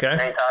 Okay.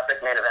 Main topic,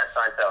 main event,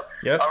 Seinfeld.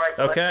 Yep. All right.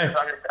 Okay. I'm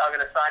going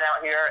to sign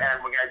out here,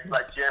 and we're going to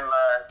let Jim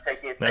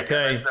take you the rest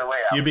of the way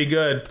out. You be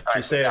good. All right,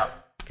 be safe.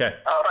 Okay.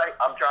 All right.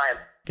 I'm trying.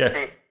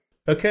 Okay. See.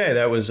 Okay,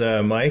 that was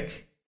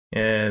Mike.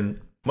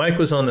 And Mike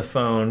was on the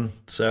phone,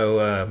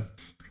 so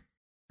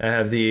I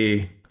have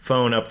the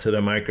phone up to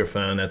the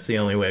microphone. That's the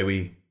only way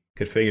we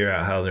could figure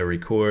out how to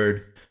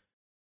record.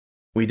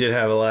 We did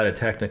have a lot of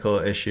technical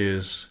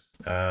issues.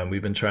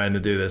 We've been trying to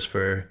do this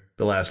for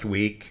the last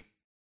week.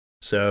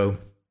 So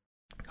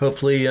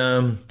hopefully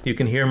you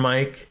can hear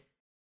Mike.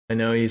 I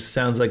know he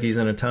sounds like he's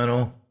in a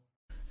tunnel.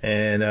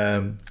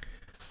 And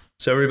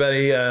so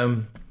everybody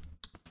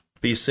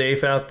be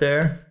safe out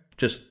there.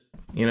 Just,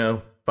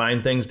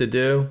 find things to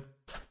do.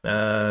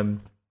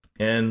 And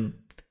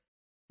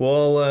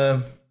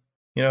we'll,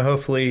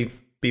 hopefully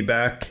be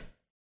back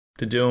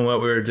to doing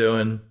what we were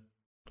doing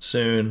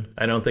soon.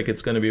 I don't think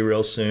it's going to be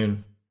real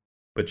soon,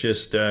 but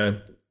just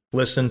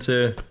listen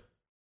to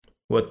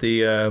what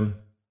the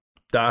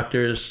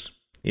doctors,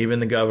 even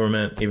the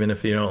government, even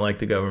if you don't like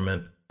the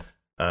government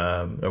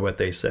or what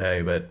they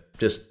say, but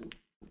just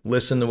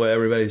listen to what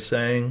everybody's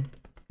saying,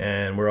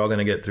 and we're all going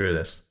to get through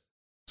this.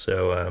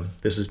 So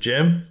this is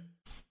Jim,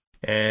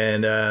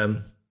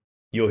 and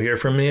you'll hear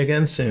from me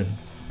again soon.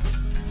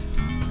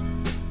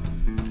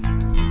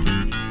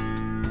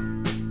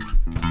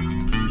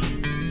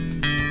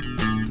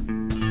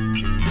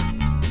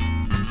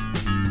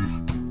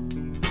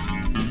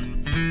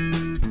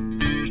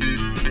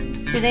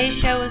 Today's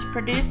show was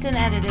produced and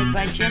edited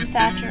by Jim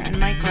Thatcher and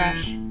Mike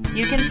Rush.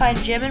 You can find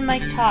Jim and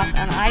Mike Talk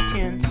on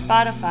iTunes,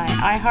 Spotify,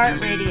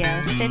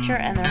 iHeartRadio, Stitcher,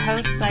 and their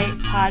host site,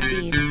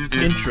 Podbean.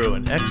 Intro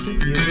and exit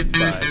music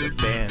by the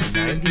band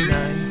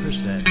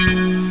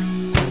 99%.